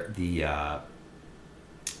were the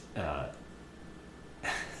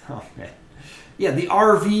the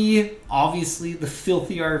RV, obviously the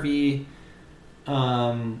filthy RV,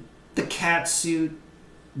 the cat suit,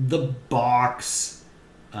 the box.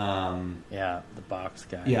 The box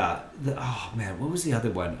guy. Yeah. What was the other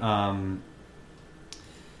one?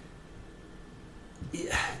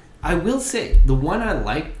 I will say the one I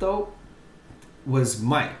liked though was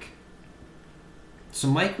Mike. So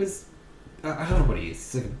Mike was, I don't know what he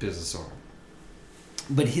is. He's like a business owner.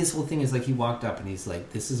 But his whole thing is like he walked up and he's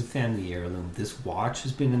like, "This is a family heirloom. This watch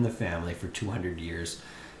has been in the family for 200 years,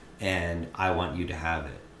 and I want you to have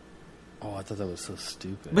it." Oh, I thought that was so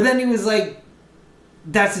stupid. But then he was like,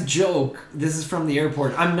 "That's a joke. This is from the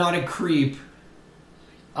airport. I'm not a creep."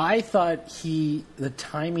 I thought the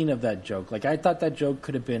timing of that joke, I thought that joke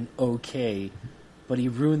could have been okay, but he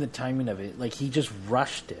ruined the timing of it. Like, he just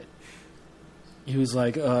rushed it. He was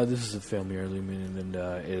like, "This is a family heirloom, and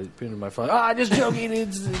it's been in my father." Just joking,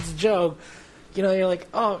 it's a joke. You're like,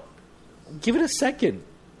 "Oh, give it a second.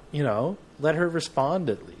 Let her respond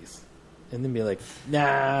at least." And then be like,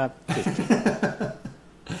 "Nah, just kidding."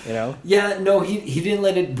 Yeah, no, he didn't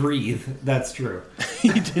let it breathe. That's true. He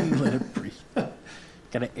didn't let it breathe.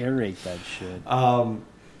 Gotta aerate that shit.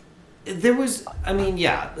 There was,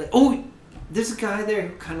 there's a guy there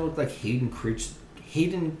who kind of looked like Hayden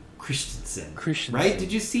Christensen. Right?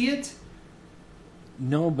 Did you see it?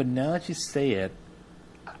 No, but now that you say it,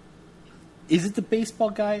 is it the baseball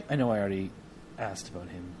guy? I know I already asked about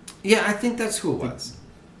him. Yeah, I think that's who it was.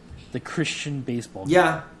 The Christian baseball guy.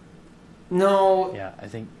 Yeah. No. Yeah, I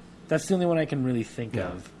think that's the only one I can really think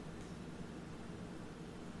of.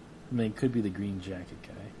 It could be the green jacket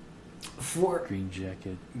guy. Green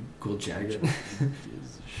jacket. Gold jacket.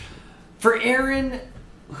 For Aaron,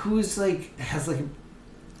 who's has a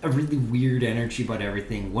really weird energy about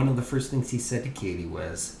everything, one of the first things he said to Katie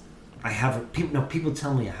was, people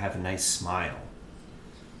tell me I have a nice smile.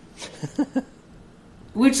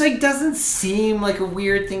 Which, like, doesn't seem like a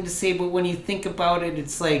weird thing to say, but when you think about it,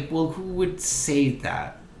 it's like, well, who would say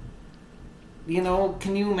that? You know,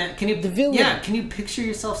 can you The villain. Yeah, can you picture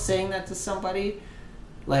yourself saying that to somebody?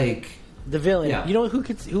 Like, The villain. Yeah. You know who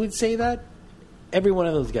would say that? Every one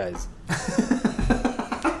of those guys.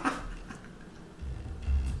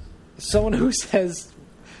 Someone who says,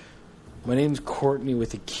 "My name's Courtney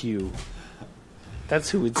with a Q." That's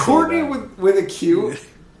who would say Courtney that. with a Q.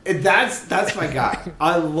 That's my guy.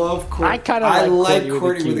 I love Courtney. I kind of like like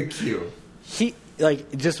Courtney with a Q. He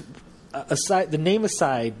like just aside the name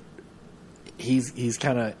aside, he's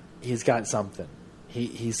got something.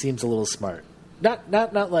 He seems a little smart.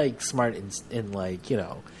 Not like smart in like, you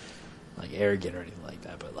know, like arrogant or anything like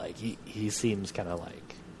that, but like he seems kind of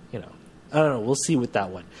like, you know, I don't know. We'll see with that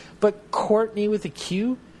one. But Courtney with a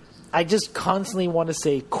Q, I just constantly want to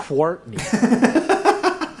say Courtney.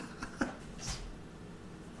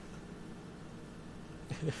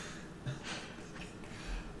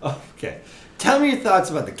 Okay, tell me your thoughts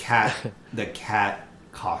about the cat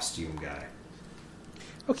costume guy.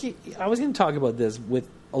 Okay, I was going to talk about this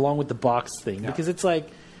along with the box thing, because it's like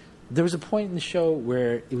there was a point in the show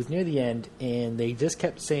where it was near the end and they just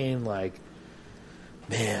kept saying like,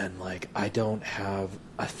 man, like I don't have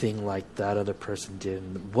a thing like that other person did.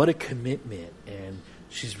 And what a commitment, and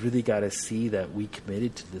she's really got to see that we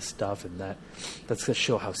committed to this stuff, and that's going to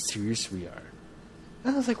show how serious we are.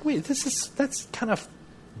 And I was like, wait, that's kind of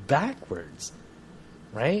backwards,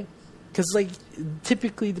 right? Because like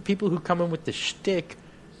typically the people who come in with the shtick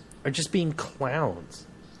are just being clowns,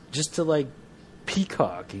 just to like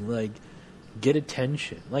peacock and like get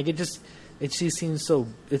attention. Like it just seems so,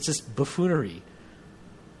 it's just buffoonery.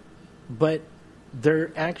 But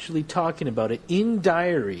they're actually talking about it in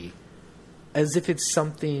diary as if it's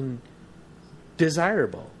something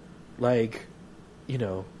desirable, like, you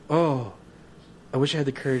know, oh, I wish I had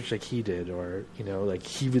the courage like he did, or, you know, like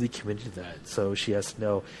he really committed to that, so she has to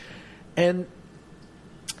know. And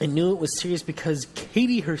I knew it was serious because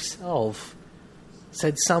Katie herself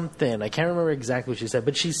said something. I can't remember exactly what she said,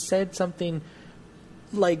 but she said something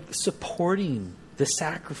like supporting the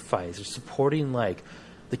sacrifice or supporting like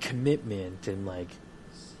the commitment, and like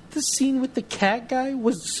the scene with the cat guy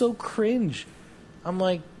was so cringe. I'm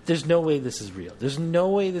like, there's no way this is real. There's no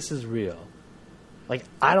way this is real. Like,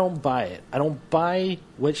 I don't buy it. I don't buy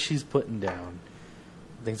what she's putting down.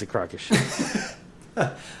 I think it's a crock of shit.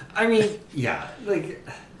 I mean, yeah, like,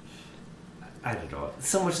 I don't know.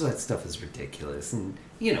 So much of that stuff is ridiculous. And,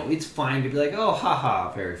 you know, it's fine to be like, oh,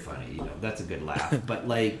 haha, very funny. You know, that's a good laugh. But,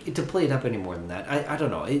 like, to play it up any more than that, I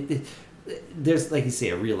don't know. There's, like you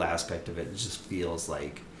say, a real aspect of it. It just feels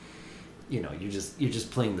like, you know, you're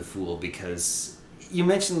just playing the fool because you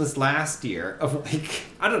mentioned this last year of like,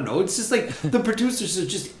 I don't know, it's just like the producers are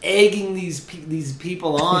just egging these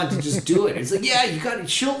people on to just do it. It's like, yeah, you got it.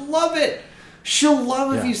 She'll love it. She'll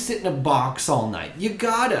love if you sit in a box all night. You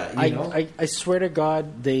gotta, you know. I swear to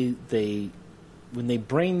God, they when they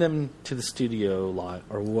bring them to the studio lot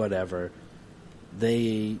or whatever,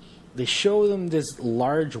 they show them this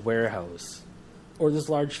large warehouse or this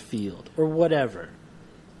large field or whatever,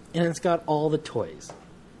 and it's got all the toys.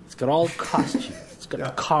 It's got all the costumes. It's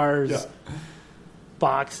got cars,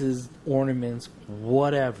 boxes, ornaments,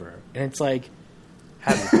 whatever. And it's like,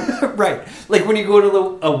 right. Like when you go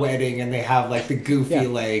to a wedding and they have like the goofy,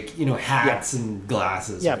 like, you know, hats and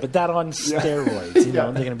glasses. Yeah, right? but that on steroids, you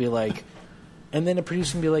know, they're going to be like, and then a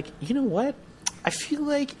producer can be like, you know what? I feel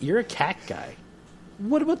like you're a cat guy.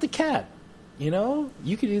 What about the cat? You know,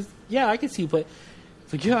 you could use, I could see you play.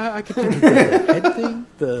 It's like, I could do the head thing,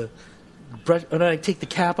 the brush, and then I take the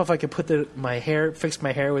cap off. I could put fix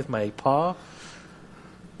my hair with my paw.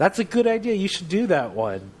 That's a good idea. You should do that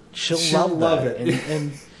one. She'll love it,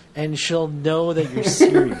 and she'll know that you're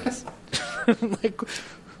serious. Like,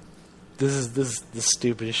 this is the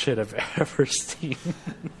stupidest shit I've ever seen.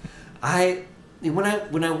 When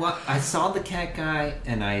I saw the cat guy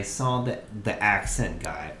and I saw the accent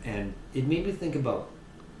guy, and it made me think about.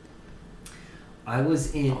 I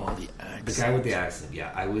was in the guy with the accent.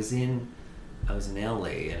 Yeah, I was in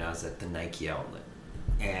LA and I was at the Nike outlet,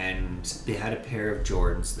 and they had a pair of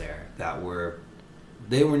Jordans there that were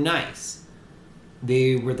nice.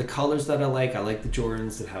 They were the colors that I like. I like the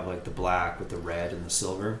Jordans that have like the black with the red and the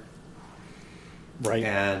silver. Right.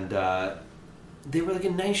 And they were like a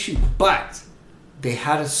nice shoe, but they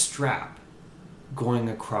had a strap going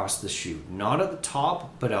across the shoe, not at the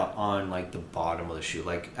top, but on like the bottom of the shoe,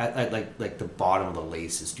 like at like the bottom of the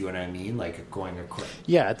laces. Do you know what I mean? Like going across.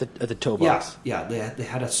 Yeah, at the toe box. Yeah. They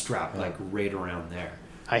had a strap like right around there.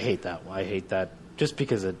 I hate that. I hate that just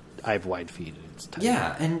because I have wide feet. And it's tight.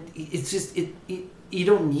 Yeah, and it's just you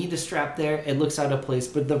don't need a strap there. It looks out of place,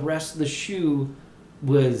 but the rest of the shoe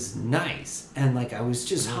was nice, and like I was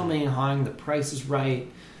just humming and hawing. The price is right,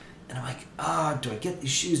 and I'm like, do I get these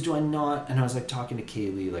shoes? Do I not? And I was like talking to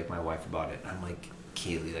Kaylee, like my wife, about it. And I'm like,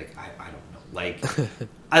 Kaylee, like I don't know, like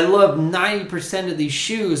I love 90% of these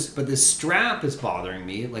shoes, but this strap is bothering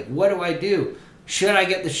me. Like, what do I do? Should I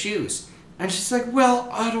get the shoes? And she's like, well,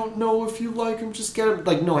 I don't know if you like them. Just get them.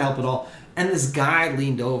 Like, no help at all. And this guy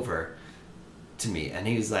leaned over to me, and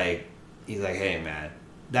he's like, hey, man,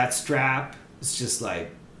 that strap is just like,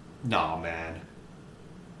 nah, man.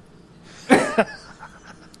 And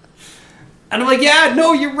I'm like, yeah,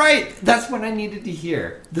 no, you're right. That's what I needed to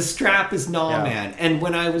hear. The strap is nah, man. And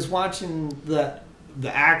when I was watching the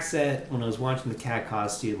accent, when I was watching the cat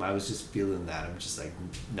costume, I was just feeling that. I'm just like,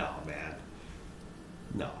 no, man.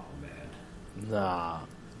 No, man. Nah.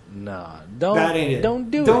 That ain't it.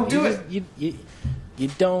 Don't do it. Don't do it. You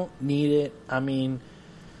don't need it. I mean,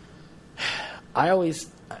 I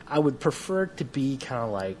would prefer it to be kind of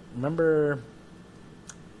like, remember,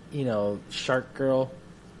 Shark Girl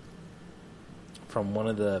from one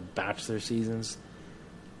of the Bachelor seasons?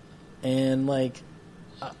 And, like,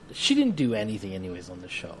 she didn't do anything anyways on the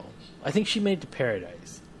show. I think she made it to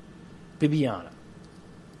Paradise. Bibiana.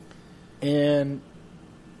 And,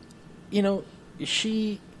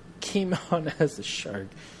 she came on as a shark,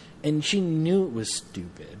 and she knew it was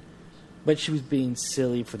stupid, but she was being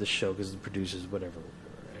silly for the show because the producers, whatever,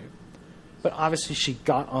 right? But obviously she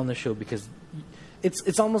got on the show because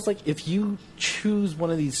it's almost like if you choose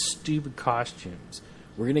one of these stupid costumes,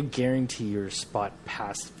 we're going to guarantee your spot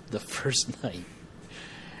past the first night.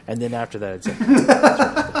 And then after that, it's like,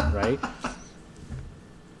 right?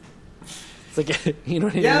 It's like, you know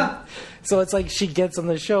what I mean? Yeah. So it's like she gets on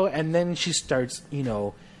the show, and then she starts,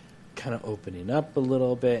 kind of opening up a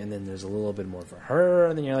little bit, and then there's a little bit more for her,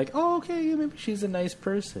 and then you're like, oh, okay, maybe she's a nice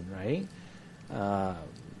person, right?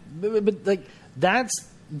 But like that's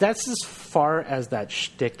as far as that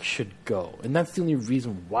shtick should go, and that's the only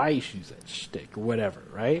reason why she's that shtick or whatever,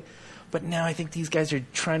 right? But now I think these guys are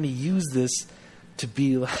trying to use this to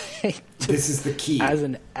be like, this is the key as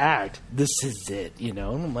an act. This is it, And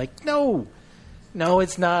I'm like, no,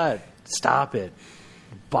 it's not. Stop it,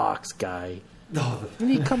 box guy. No. And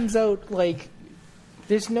he comes out like,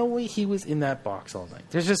 there's no way he was in that box all night.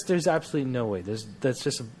 There's absolutely no way.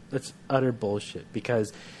 That's utter bullshit.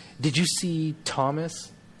 Because did you see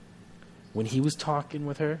Thomas when he was talking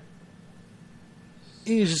with her?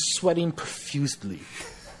 He was just sweating profusely,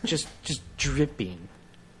 just dripping.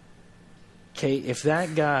 Okay, if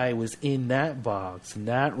that guy was in that box in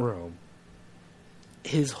that room,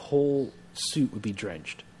 his whole suit would be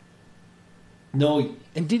drenched. No.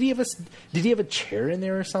 And did he have a chair in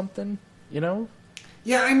there or something?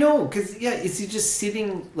 Yeah, I know. Because, is he just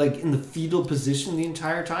sitting, like, in the fetal position the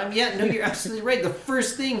entire time? Yeah, no, you're absolutely right. The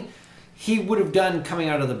first thing he would have done coming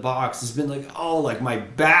out of the box has been like, oh, like, my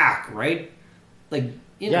back, right? Like,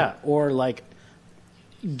 Yeah, or, like,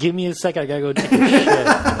 give me a second, I gotta go take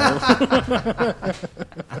a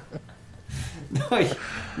shit.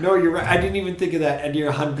 No, you're right. I didn't even think of that, and you're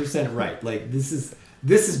 100% right. Like, this is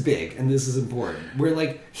big, and this is important. Where,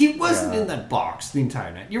 like, he wasn't in that box the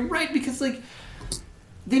entire night. You're right, because, like,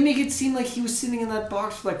 they make it seem like he was sitting in that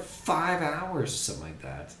box for, like, 5 hours or something like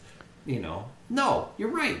that. No, you're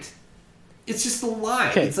right. It's just a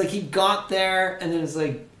lie. Okay. It's like he got there, and then it's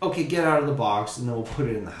like, okay, get out of the box, and then we'll put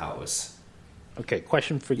it in the house. Okay,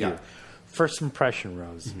 question for you. First impression,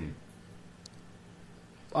 Rose. Mm-hmm.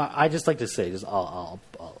 I just like to say, I'll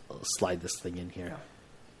slide this thing in here.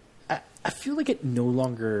 Yeah. I feel like it no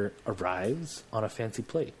longer arrives on a fancy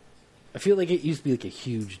plate. I feel like it used to be like a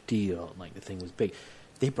huge deal, like the thing was big.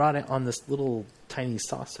 They brought it on this little tiny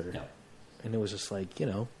saucer, and it was just like,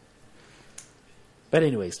 But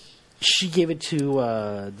anyways, she gave it to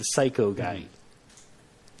the psycho guy,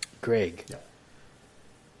 Greg. Yeah.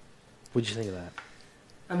 What'd you think of that?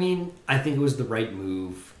 I mean, I think it was the right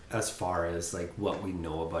move as far as like what we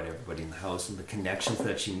know about everybody in the house and the connections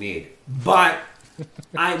that she made. But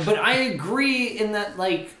I agree in that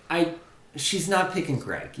she's not picking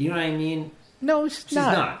Greg. You know what I mean? No, she's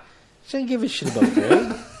not. She doesn't give a shit about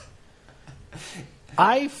Greg.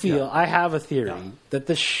 I feel I have a theory that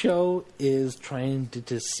the show is trying to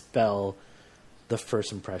dispel the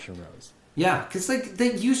first impression rose. Yeah, because like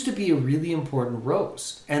that used to be a really important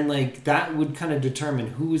rose, and like that would kind of determine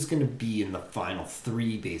who was going to be in the final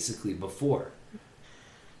 3, basically before.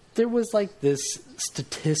 There was like this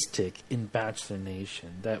statistic in Bachelor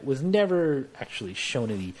Nation that was never actually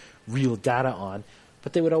shown any real data on,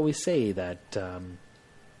 but they would always say that the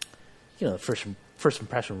first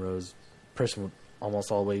impression rose person would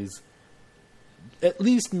almost always at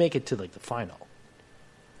least make it to like the final,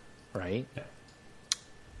 right? Yeah.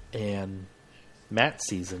 And Matt's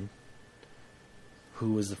season,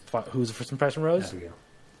 who was the first impression rose?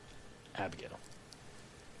 Abigail.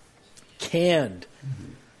 Canned.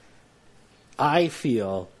 Mm-hmm. I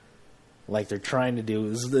feel like they're trying to do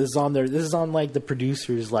this is on like the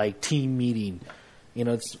producers like team meeting. You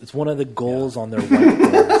know, it's one of the goals on their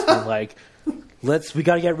whiteboards. Like, we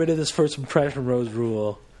got to get rid of this first impression rose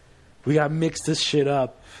rule. We got to mix this shit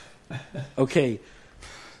up. Okay,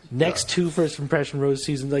 next two first impression rose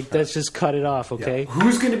seasons, like let's just cut it off. Okay,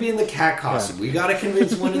 who's going to be in the cat costume? We got to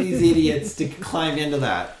convince one of these idiots to climb into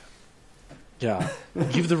that. Yeah,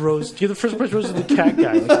 give the first impression rose to the cat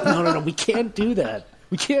guy. Like, no, we can't do that.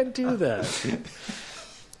 We can't do that.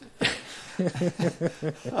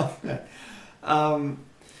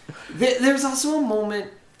 There's also a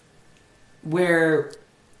moment where,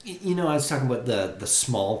 you know, I was talking about the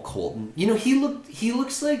small Colton. You know, he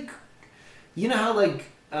looks like, you know how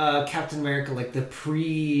like Captain America, like the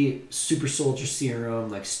pre-super soldier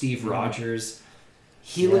serum, like Steve Rogers.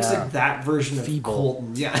 He looks like that version of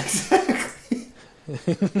Colton. Yeah, exactly.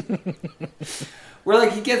 Where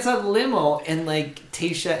like he gets out of the limo and like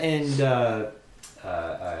Tasha and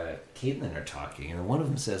Caitlin are talking, and one of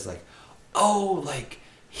them says like, "Oh, like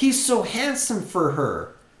he's so handsome for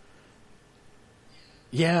her."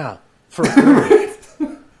 Yeah, for her.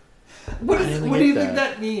 What do you think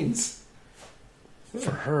that means?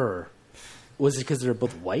 For her, was it because they're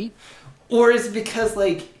both white, or is it because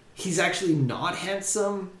like he's actually not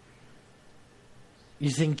handsome?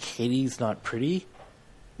 You think Katie's not pretty?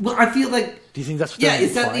 Well, I feel like... Do you think that's what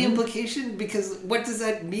is that the implication? Because what does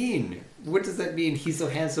that mean? What does that mean? He's so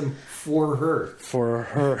handsome for her. For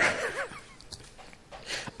her.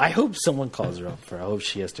 I hope someone calls her up for her. I hope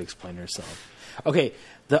she has to explain herself. Okay,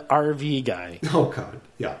 the RV guy. Oh, God.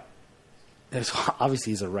 Yeah.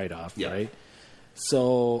 Obviously, he's a write-off, right?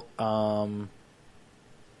 So,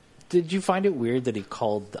 did you find it weird that he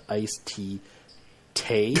called the iced tea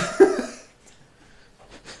Tay?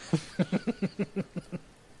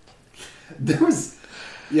 There was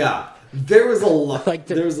a lot. Like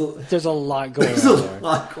there's a lot going on there. There's a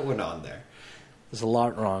lot going on there. There's a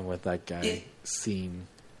lot wrong with that guy scene.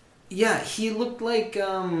 Yeah, he looked like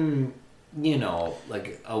you know,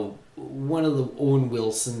 like one of the Owen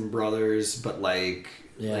Wilson brothers, but like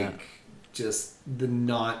just the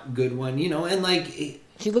not good one, you know, and like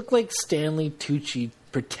he looked like Stanley Tucci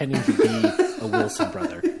pretending to be a Wilson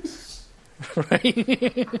brother.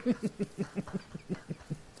 Right?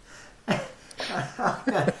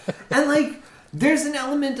 And like there's an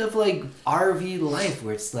element of like RV life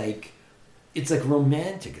where it's like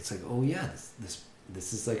romantic. It's like, oh yeah,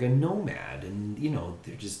 this is like a nomad, and you know,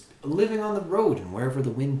 they're just living on the road, and wherever the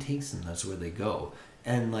wind takes them, that's where they go.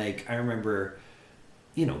 And like I remember,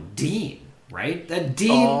 you know, Dean, right? That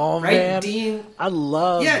Dean, right? Man. Dean, I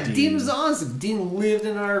love. Yeah, Dean was awesome. Dean lived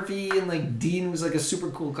in an RV, and like Dean was like a super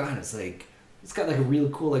cool guy. And it's like it's got like a really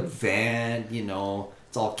cool like van, you know.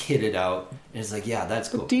 It's all kitted out, and it's like, yeah, that's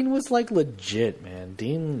cool. But Dean was like legit, man.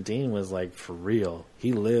 Dean was like for real.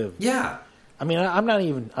 He lived. Yeah. I mean, I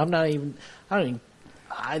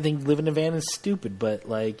think living in a van is stupid, but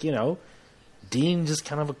like, you know, Dean just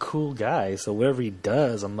kind of a cool guy. So whatever he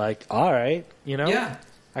does, I'm like, all right, you know, yeah,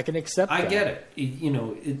 I can accept. I get it. You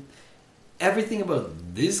know, everything about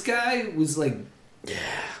this guy was like,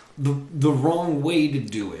 the wrong way to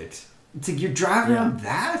do it. It's like you're driving on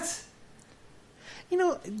that. You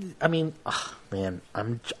know, I mean, man,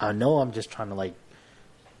 I know I'm just trying to like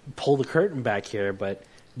pull the curtain back here, but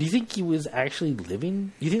do you think he was actually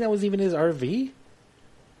living? Do you think that was even his RV?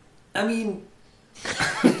 I mean,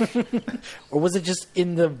 or was it just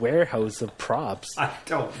in the warehouse of props? I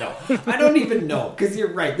don't know. I don't even know, because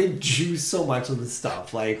you're right. They juice so much of the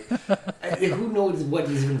stuff. Like, who knows what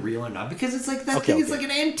is even real or not? Because it's like that thing is like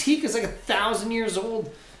an antique. It's like 1,000 years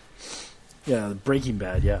old. Yeah, Breaking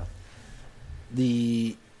Bad. Yeah.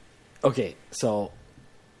 So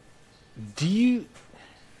do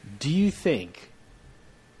you think?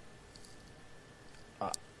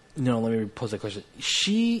 No, let me pose that question.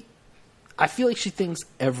 I feel like she thinks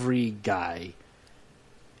every guy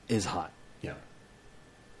is hot. Yeah.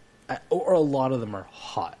 Or a lot of them are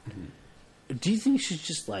hot. Mm-hmm. Do you think she's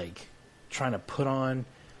just like trying to put on,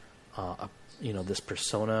 this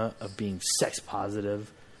persona of being sex positive?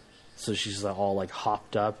 So she's all like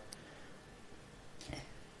hopped up.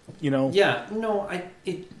 You know? Yeah. No,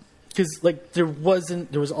 because like there was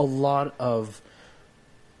a lot of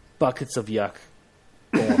buckets of yuck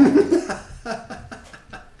going on.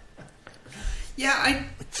 Yeah,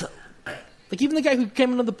 Like, even the guy who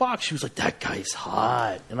came into the box, she was like, that guy's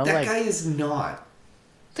hot. And I'm That like, guy is not.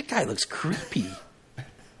 that guy looks creepy.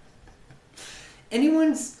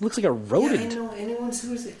 Looks like a rodent. Yeah, I know. Anyone's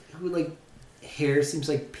who like hair seems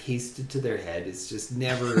like pasted to their head. It's just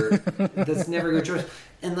never. That's never a good choice.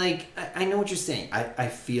 And like, I know what you're saying. I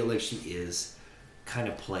feel like she is kind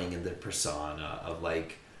of playing in the persona of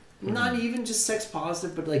like not even just sex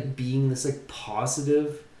positive, but like being this like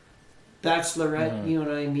positive bachelorette. You know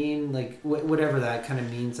what I mean? Like whatever that kind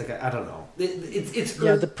of means. Like I don't know. It's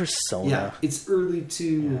early, the persona. Yeah, it's early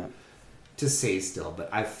to say still, but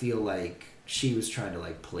I feel like she was trying to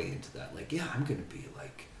like play into that. Like, yeah, I'm gonna be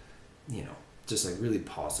like, you know, just like really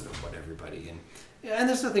positive about everybody, and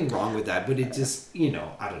there's nothing wrong with that. But it just, you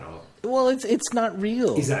know, I don't know. Well, it's not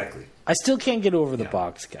real. Exactly. I still can't get over the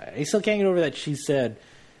box guy. I still can't get over that she said,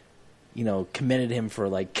 you know, commended him for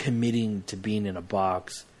like committing to being in a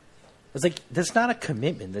box. It's like, that's not a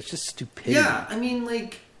commitment. That's just stupidity. Yeah, I mean,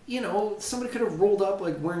 like, you know, somebody could have rolled up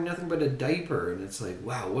like wearing nothing but a diaper, and it's like,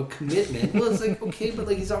 wow, what commitment. Well, it's like, okay, but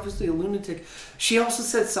like he's obviously a lunatic. She also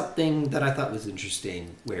said something that I thought was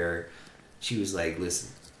interesting, where she was like, listen,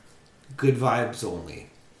 good vibes only.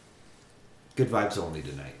 Good vibes only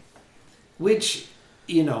tonight. Which,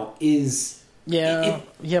 you know, is... Yeah,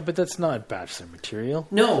 but that's not Bachelor material.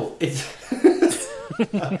 No, it's...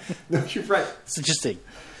 no, you're right. It's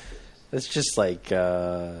just like,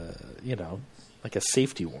 you know, like a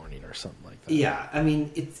safety warning or something like that. Yeah, I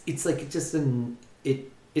mean, it's like just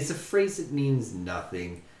it's a phrase that means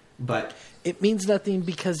nothing, but... It means nothing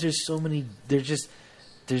because there's so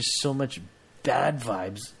much bad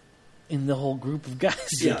vibes in the whole group of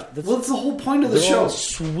guys. Yeah, well, it's the whole point of the show. All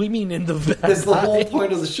swimming in the bad That's the whole vibes.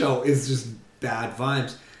 point of the show, is just bad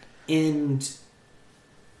vibes. And,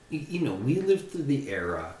 you know, we lived through the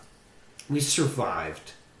era. We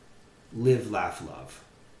survived. Live, laugh, love.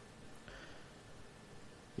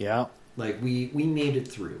 Yeah. Like, we made it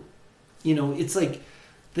through. You know, it's like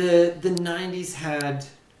the 90s had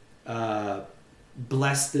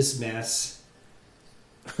Bless This Mess.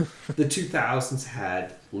 The 2000s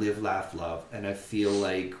had Live, Laugh, Love. And I feel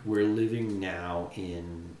like we're living now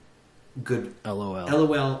in good...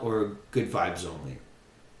 LOL or good vibes only.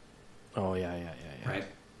 Oh, yeah. Right?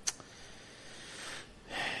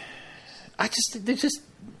 I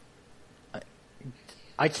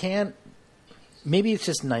can't... Maybe it's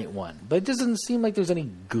just night one, but it doesn't seem like there's any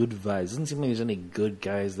good vibes. It doesn't seem like there's any good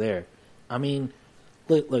guys there. I mean,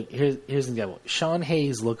 look, here's an example. Sean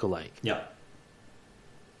Hayes lookalike. Yeah.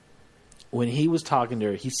 When he was talking to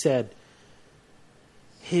her, he said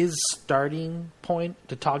his starting point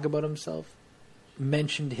to talk about himself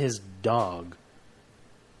mentioned his dog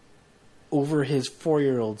over his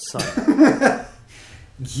 4-year-old son.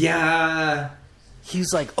 Yeah.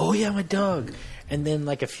 He's like, oh yeah, my dog. And then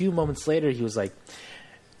like a few moments later, he was like,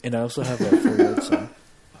 and I also have a 4-year-old son.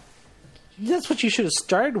 That's what you should have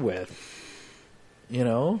started with, you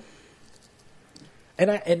know?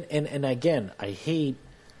 And again, I hate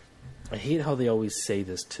how they always say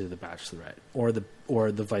this to the Bachelorette or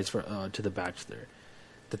the vice versa to the Bachelor,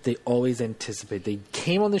 that they always anticipate. They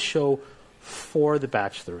came on the show for the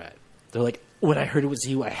Bachelorette. They're like, when I heard it was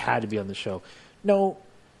you, I had to be on the show. No,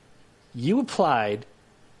 you applied,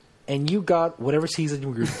 and you got whatever season you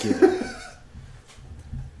were given.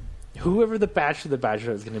 Whoever the Bachelor, the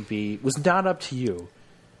Bachelorette is going to be was not up to you.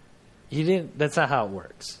 You didn't. That's not how it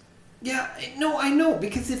works. Yeah, no, I know,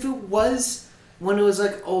 because if it was when it was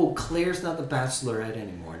like, oh, Claire's not the Bachelorette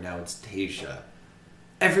anymore, now it's Tayshia,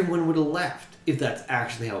 everyone would have left if that's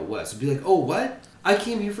actually how it was. It'd be like, oh, what? I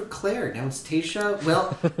came here for Claire, now it's Tayshia?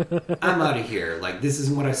 Well, I'm out of here. Like, this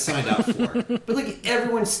isn't what I signed up for. But, like,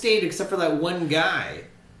 everyone stayed except for that one guy.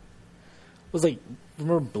 It was like,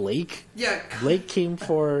 remember Blake? Yeah. Blake came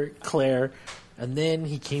for Claire, and then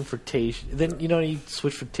he came for Tayshia. Then, you know, he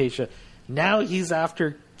switched for Tayshia. Now he's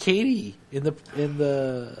after Katie in the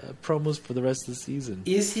promos for the rest of the season.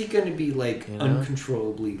 Is he going to be like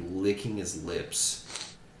uncontrollably licking his lips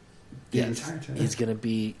the entire time? He's gonna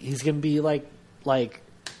be like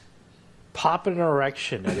popping an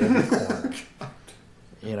erection at every corner.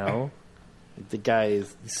 You know, the guy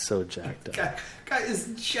is so jacked up. Guy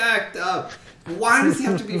is jacked up. Why does he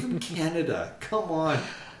have to be from Canada? Come on,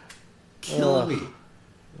 kill me,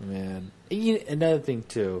 man. Another thing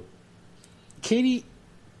too. Katie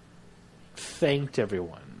thanked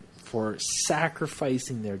everyone for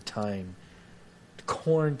sacrificing their time to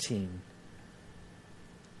quarantine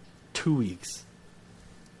 2 weeks.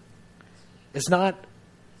 It's not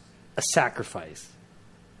a sacrifice.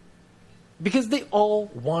 Because they all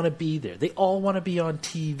want to be there. They all want to be on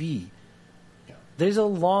TV. Yeah. There's a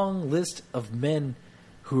long list of men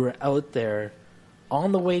who are out there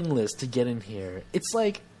on the waiting list to get in here. It's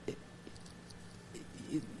like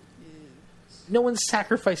no one's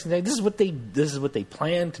sacrificing that. This is what they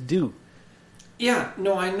plan to do. Yeah,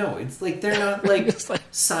 no, I know. It's like they're not like, It's like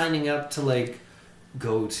signing up to like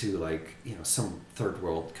go to like, you know, some third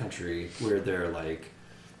world country where they're like,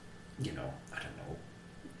 you know, I don't know,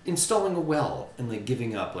 installing a well and like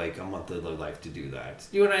giving up like a month of their life to do that.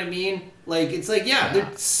 You know what I mean? Like it's like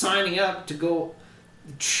they're signing up to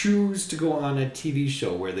choose to go on a TV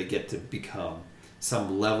show where they get to become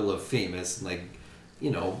some level of famous and like, you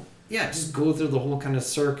know, just go through the whole kind of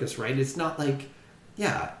circus, right? It's not like,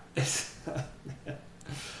 it's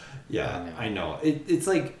I know. It's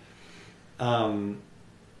like,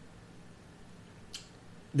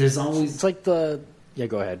 there's always... It's like go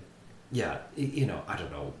ahead. Yeah, you know, I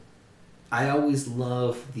don't know. I always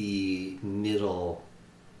love the middle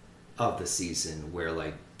of the season where,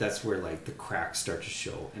 like, that's where, like, the cracks start to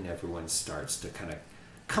show and everyone starts to kind of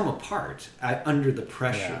come apart under the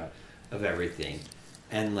pressure of everything.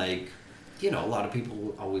 And, like, you know, a lot of people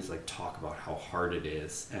will always, like, talk about how hard it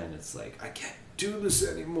is. And it's like, I can't do this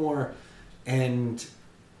anymore. And,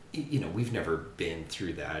 you know, we've never been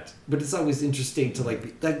through that. But it's always interesting to,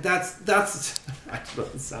 like, that's I don't know,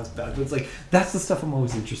 it sounds bad, but it's like, that's the stuff I'm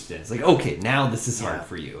always interested in. It's like, okay, now this is hard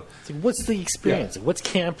for you. It's like, what's the experience? Like, what's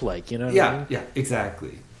camp like? You know what I mean? Yeah,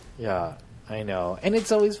 exactly. Yeah, I know. And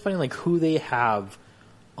it's always funny, like, who they have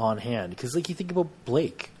on hand. Because, like, you think about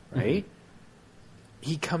Blake, right? Mm-hmm.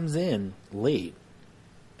 He comes in late,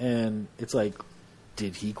 and it's like,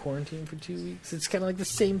 did he quarantine for 2 weeks? It's kind of like the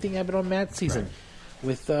same thing happened on Matt's season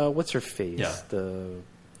with, what's her face? Yeah. The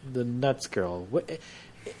nuts girl.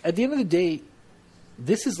 At the end of the day,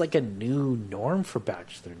 this is like a new norm for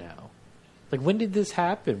Bachelor now. Like, when did this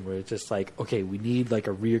happen where it's just like, okay, we need like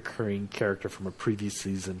a reoccurring character from a previous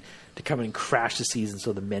season to come in and crash the season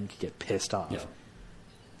so the men could get pissed off? Yeah.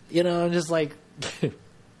 You know, I'm just like...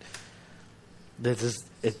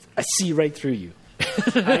 I see right through you.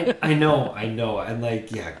 I know, and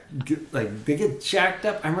like like they get jacked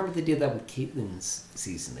up. I remember they did that with Caitlin's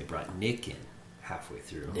season. They brought Nick in halfway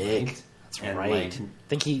through. Nick, right? that's and right. Like, I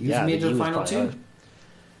think he made it to the final two.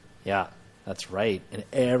 Yeah, that's right. And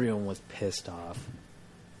everyone was pissed off.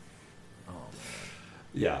 Oh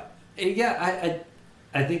man. Yeah.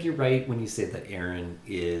 I think you're right when you say that Aaron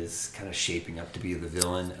is kind of shaping up to be the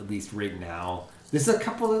villain, at least right now. There's a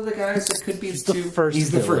couple of the guys that could be He's the first.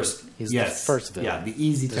 He's the first. He's the first villain. Yeah, the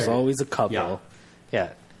easy. There's always a couple. Yeah.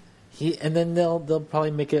 And then they'll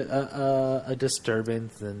probably make a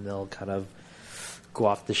disturbance, and they'll kind of go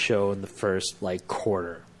off the show in the first like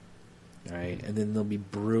quarter, right? And then they'll be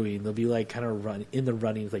brewing. They'll be like kind of in the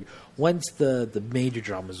running. Like once the major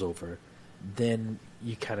drama's over, then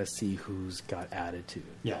you kind of see who's got attitude.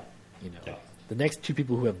 Yeah. You know, the next two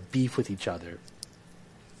people who have beef with each other.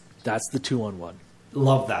 That's the 2-on-1.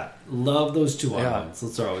 Love that. Love those 2-on-1s.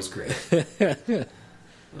 Those are always great.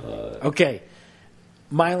 Okay.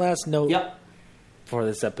 My last note for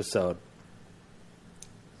this episode.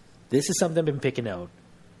 This is something I've been picking out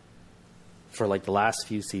for like the last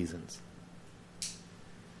few seasons.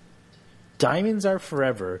 Diamonds Are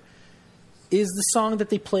Forever is the song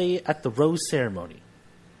that they play at the rose ceremony.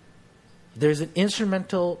 There's an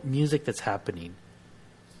instrumental music that's happening.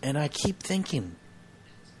 And I keep thinking...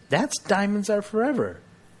 That's Diamonds Are Forever.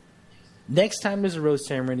 Next time there's a rose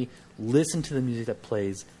ceremony, listen to the music that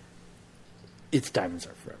plays. It's Diamonds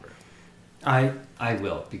Are Forever. I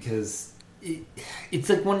will, because it's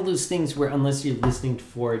like one of those things where unless you're listening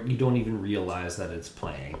for it, you don't even realize that it's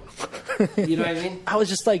playing. You know what I mean? I was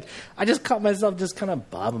just like, I just caught myself just kind of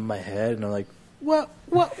bobbing my head, and I'm like, what?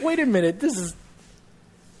 Wait a minute, this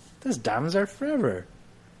Diamonds Are Forever.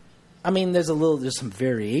 I mean, there's some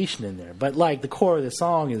variation in there, but like the core of the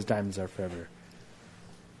song is "Diamonds Are Forever."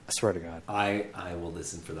 I swear to God, I will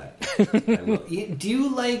listen for that. I will. Do you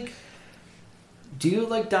like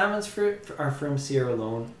 "Diamonds Are from Sierra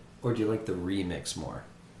Leone," or do you like the remix more?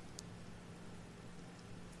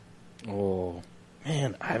 Oh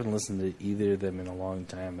man, I haven't listened to either of them in a long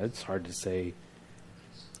time. It's hard to say.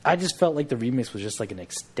 I just felt like the remix was just like an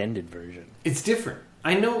extended version. It's different.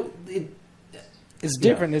 I know it. It's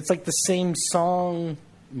different. Yeah. It's like the same song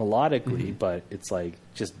melodically, but it's like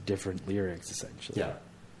just different lyrics, essentially. Yeah.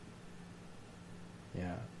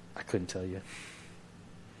 Yeah. I couldn't tell you.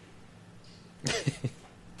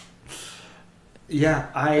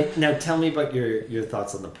 Now tell me about your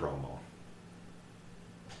thoughts on the promo.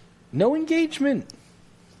 No engagement.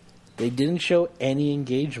 They didn't show any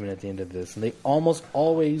engagement at the end of this, and they almost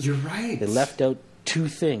always... You're right. They left out two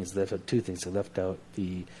things. They left out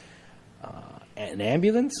the... an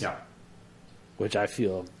ambulance, which I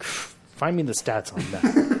feel. Find me the stats on that.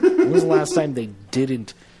 When was the last time they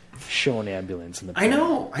didn't show an ambulance in the? I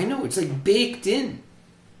know. It's like baked in.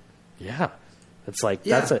 Yeah, it's like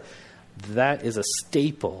Yeah. that is a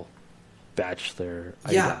staple Bachelor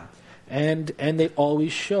Yeah. item. And they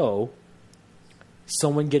always show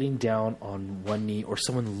someone getting down on one knee or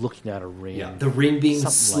someone looking at a ring. Yeah, the ring being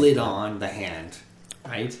something slid like that. on the hand,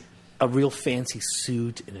 right? A real fancy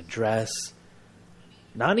suit and a dress.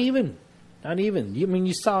 Not even. I mean,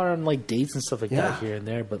 you saw her on like dates and stuff like Yeah. that here and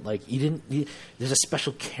there, but like you didn't. There's a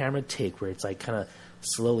special camera take where it's like kind of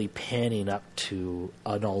slowly panning up to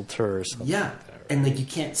an altar or something. Yeah, like that, right? and like you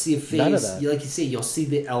can't see a face. None of that. Like you say, you'll see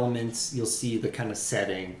the elements, you'll see the kind of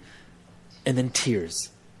setting. And then tears,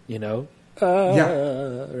 Yeah.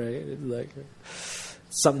 right? It's like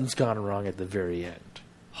something's gone wrong at the very end.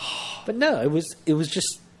 But no, it was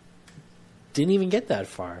just didn't even get that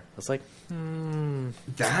far. I was like,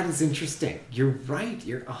 That is interesting. You're right.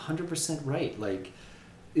 You're 100% right. Like,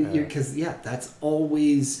 because that's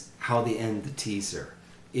always how they end the teaser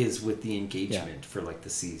is with the engagement for like the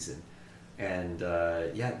season, and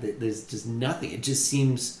there's just nothing. It just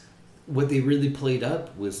seems what they really played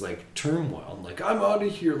up was like turmoil. Like I'm out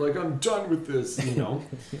of here. Like I'm done with this. You know.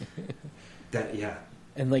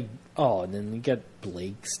 and like and then you got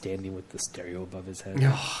Blake standing with the stereo above his head.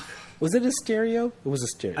 Oh, Was it a stereo? It was a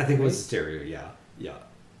stereo. I think it right? was a stereo. Yeah.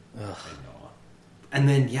 I know. And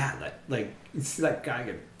then like you see that guy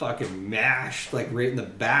get fucking mashed like right in the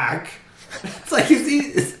back. It's like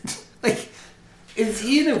is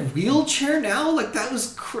he in a wheelchair now? Like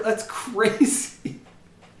that's crazy.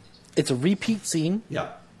 It's a repeat scene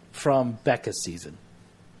Yeah. from Becca's season.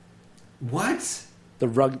 What?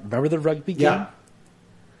 Remember the rugby game? Yeah.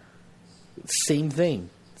 Same thing.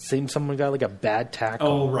 Someone got like a bad tackle.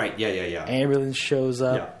 Oh right. Yeah. Ambulance shows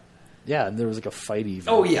up. Yeah. Yeah, and there was like a fight even.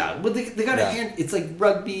 Oh yeah. Well, they got a Yeah. hand. It's like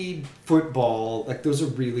rugby, football. Like those are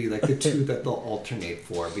really like the two that they'll alternate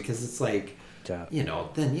for because it's like, Yeah.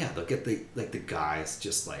 Then they'll get the guys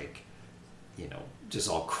just like, just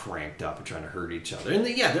all cranked up and trying to hurt each other. And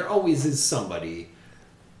there always is somebody.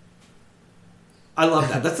 I love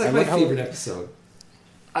that. That's like I my love how- favorite episode.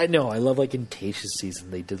 I know. I love like in Tasha's season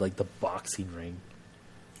they did like the boxing ring.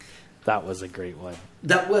 That was a great one.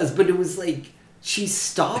 That was, but it was like she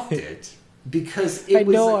stopped it because it I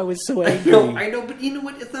was. know, like- I was so angry. I know, but you know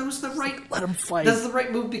what? That was the right. Let 'em fight. That's the right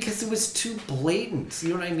move because it was too blatant. You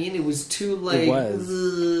know what I mean? It was too like. It was.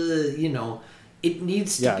 It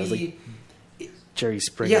needs to Yeah, it was be. Jerry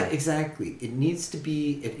Springer. Yeah, exactly. It needs to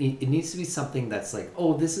be. It needs to be something that's like,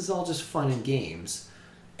 oh, this is all just fun and games,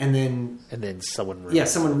 and then someone ruined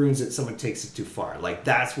someone ruins it. Someone takes it too far. Like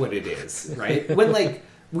that's what it is, right? When like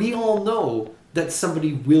we all know that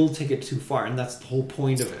somebody will take it too far, and that's the whole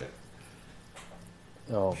point of it.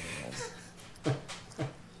 Oh man.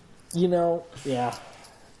 Yeah.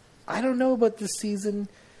 I don't know about this season.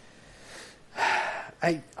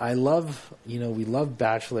 I love, we love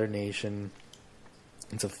Bachelor Nation.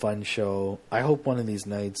 It's a fun show. I hope one of these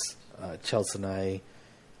nights, Chelsea and I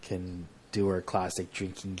can do our classic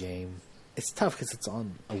drinking game. It's tough because it's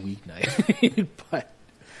on a weeknight, but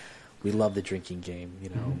we love the drinking game.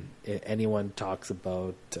 Anyone talks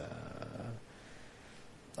about,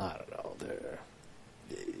 I don't know,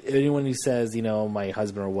 anyone who says, my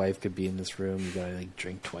husband or wife could be in this room, you gotta like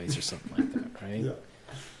drink twice or something like that, right? Yeah.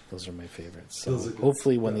 Those are my favorites. So Those are good.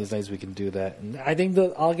 hopefully one of these nights we can do that, and I think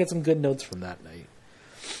I'll get some good notes from that night.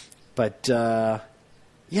 But I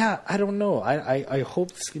don't know. I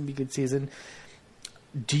hope this can be a good season.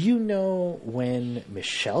 Do you know when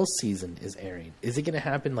Michelle's season is airing? Is it going to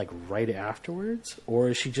happen like right afterwards, or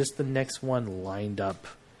is she just the next one lined up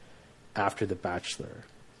after The Bachelor,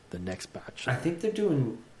 the next Bachelor? I think they're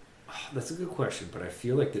doing. That's a good question, but I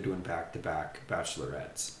feel like they're doing back-to-back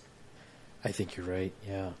Bachelorettes. I think you're right.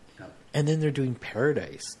 Yeah. Yeah. And then they're doing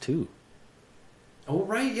Paradise too. Oh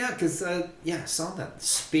right, yeah, because I saw that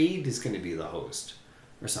Spade is going to be the host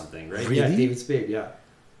or something, right? Really? Yeah, David Spade. Yeah.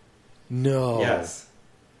 No. Yes.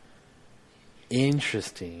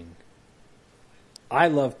 Interesting. I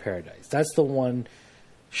love Paradise. That's the one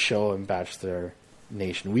show in Bachelor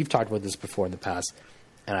Nation. We've talked about this before in the past,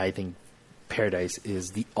 and I think Paradise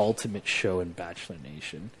is the ultimate show in Bachelor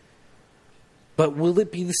Nation. But will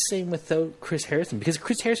it be the same without Chris Harrison? Because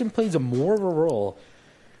Chris Harrison plays more of a role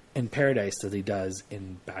in Paradise than he does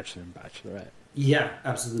in Bachelor and Bachelorette. Yeah,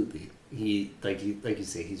 absolutely. He like you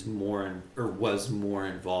say, he's was more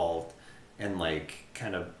involved, and like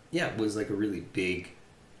kind of was like a really big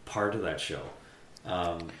part of that show.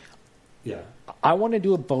 Yeah. I want to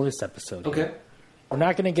do a bonus episode. Okay. Here. We're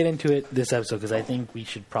not going to get into it this episode because I think we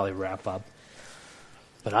should probably wrap up.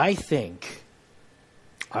 But I think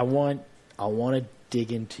I want to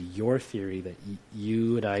dig into your theory that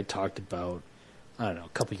you and I talked about, I don't know, a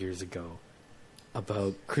couple years ago,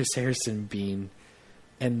 about Chris Harrison being,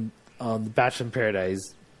 and on The Bachelor in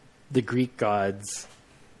Paradise, the Greek gods,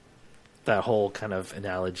 that whole kind of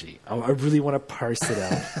analogy. I really want to parse it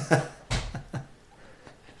out.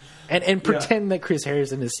 and pretend that Chris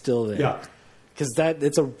Harrison is still there. Yeah. Because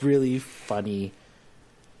it's a really funny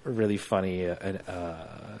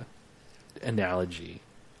analogy.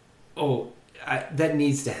 Oh, that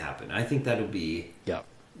needs to happen. I think that'll be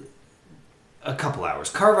a couple hours.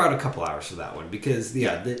 Carve out a couple hours for that one because the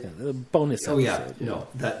bonus episode. Oh yeah, no,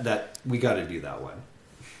 that we got to do that one.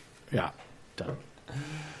 Yeah, done.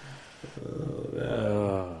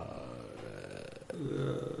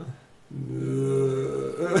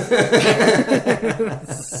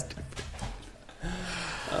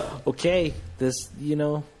 Okay,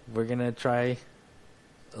 we're gonna try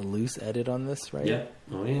a loose edit on this, right? Yeah.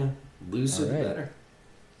 Oh yeah, loose is better.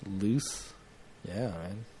 Loose, yeah,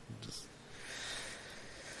 man.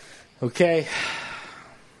 Okay,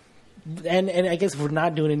 and I guess we're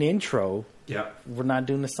not doing an intro. Yeah, we're not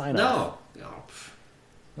doing a sign off.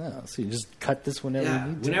 No, so you just cut this whenever you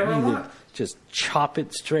need to. Whenever I want. Just chop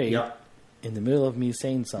it straight in the middle of me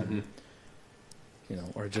saying something.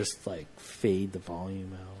 Mm-hmm. Or just like fade the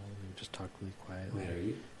volume out and just talk really quietly. Wait, are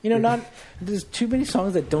you? There's too many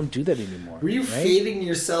songs that don't do that anymore. Were you fading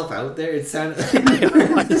yourself out there? It sounded. I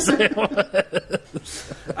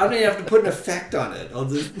don't even have to put an effect on it. I'll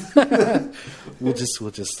just. we'll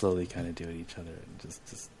just slowly kind of do it each other and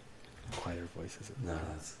just quieter voices. No,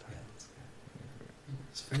 that's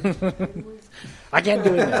good. I can't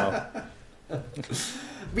do it now.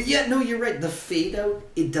 But yeah, no, you're right. The fade out,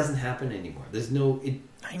 it doesn't happen anymore. There's no. It's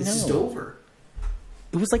just over.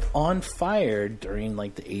 It was like on fire during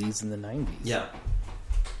like the 80s and the 90s. Yeah.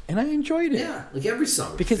 And I enjoyed it. Yeah, like every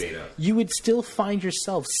song would fade out. You would still find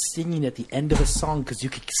yourself singing at the end of a song because you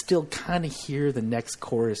could still kind of hear the next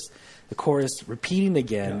chorus, the chorus repeating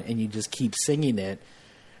again, and you just keep singing it,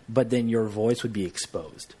 but then your voice would be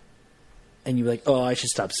exposed. And you'd be like, oh, I should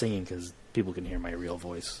stop singing because people can hear my real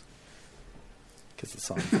voice. Because the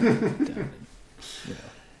song's down.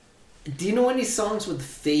 And, Do you know any songs with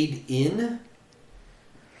fade in?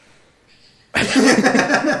 It's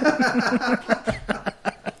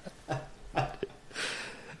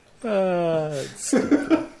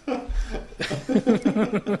stupid.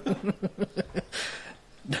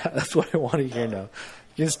 That's what I want to hear now.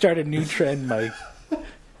 You can start a new trend, Mike.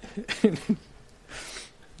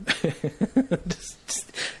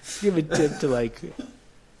 just give a tip to like.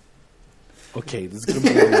 Okay, this is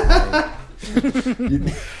gonna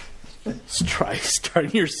be. Let's try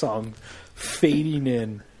starting your song, fading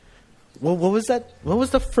in. Well, what was that? What was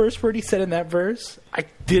the first word he said in that verse? I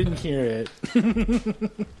didn't hear it.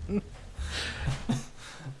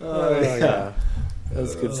 Yeah. That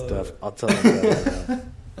was good stuff. I'll tell you about that.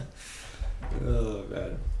 Oh,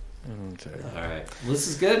 man. Okay. All right. Well, this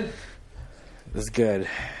is good. This is good.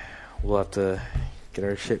 We'll have to get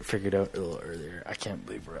our shit figured out a little earlier. I can't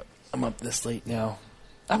believe I'm up this late now.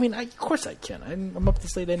 I mean, of course I can. I'm up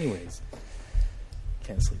this late anyways.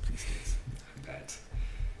 Can't sleep these days. I bet.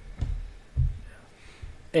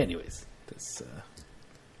 Yeah. Anyways,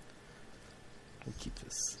 we'll keep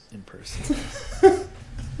this in person.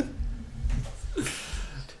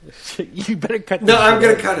 You better cut this. No, I'm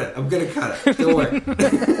going to cut it. I'm going to cut it. Don't worry.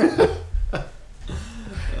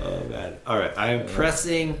 Oh, man. All right. I am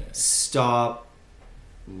pressing stop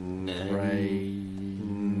right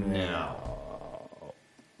now.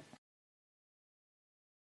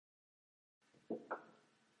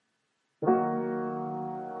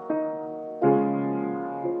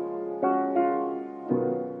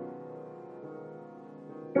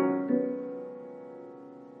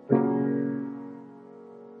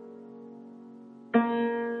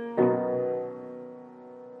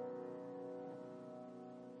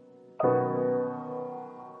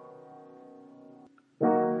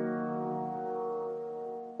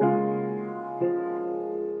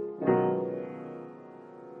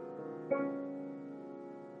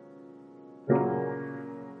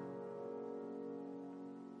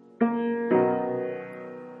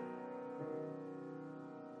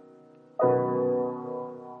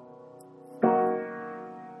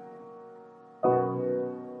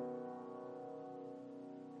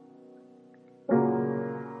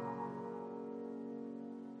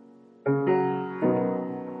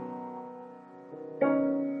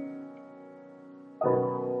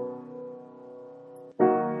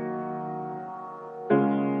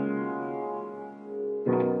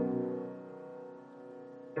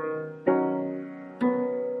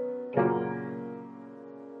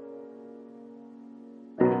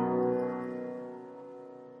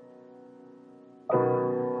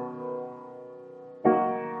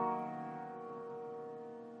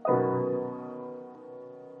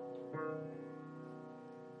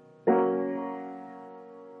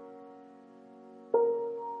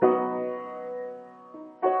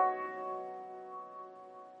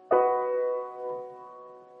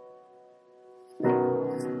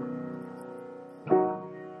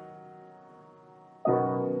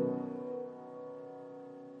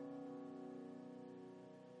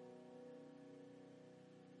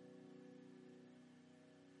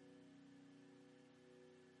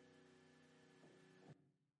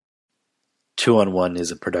 Two on One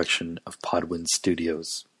is a production of Podwind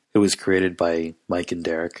Studios. It was created by Mike and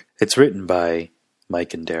Derek. It's written by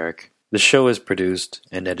Mike and Derek. The show is produced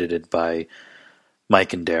and edited by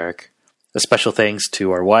Mike and Derek. A special thanks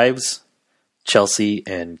to our wives, Chelsea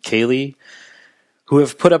and Kaylee, who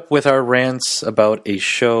have put up with our rants about a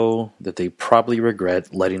show that they probably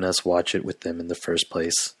regret letting us watch it with them in the first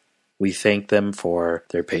place. We thank them for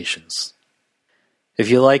their patience.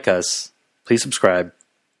 If you like us, please subscribe,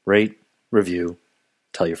 rate, review,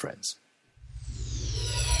 tell your friends.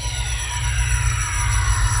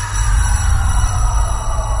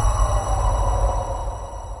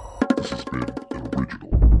 This has been an original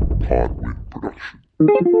Podwind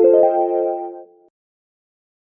production.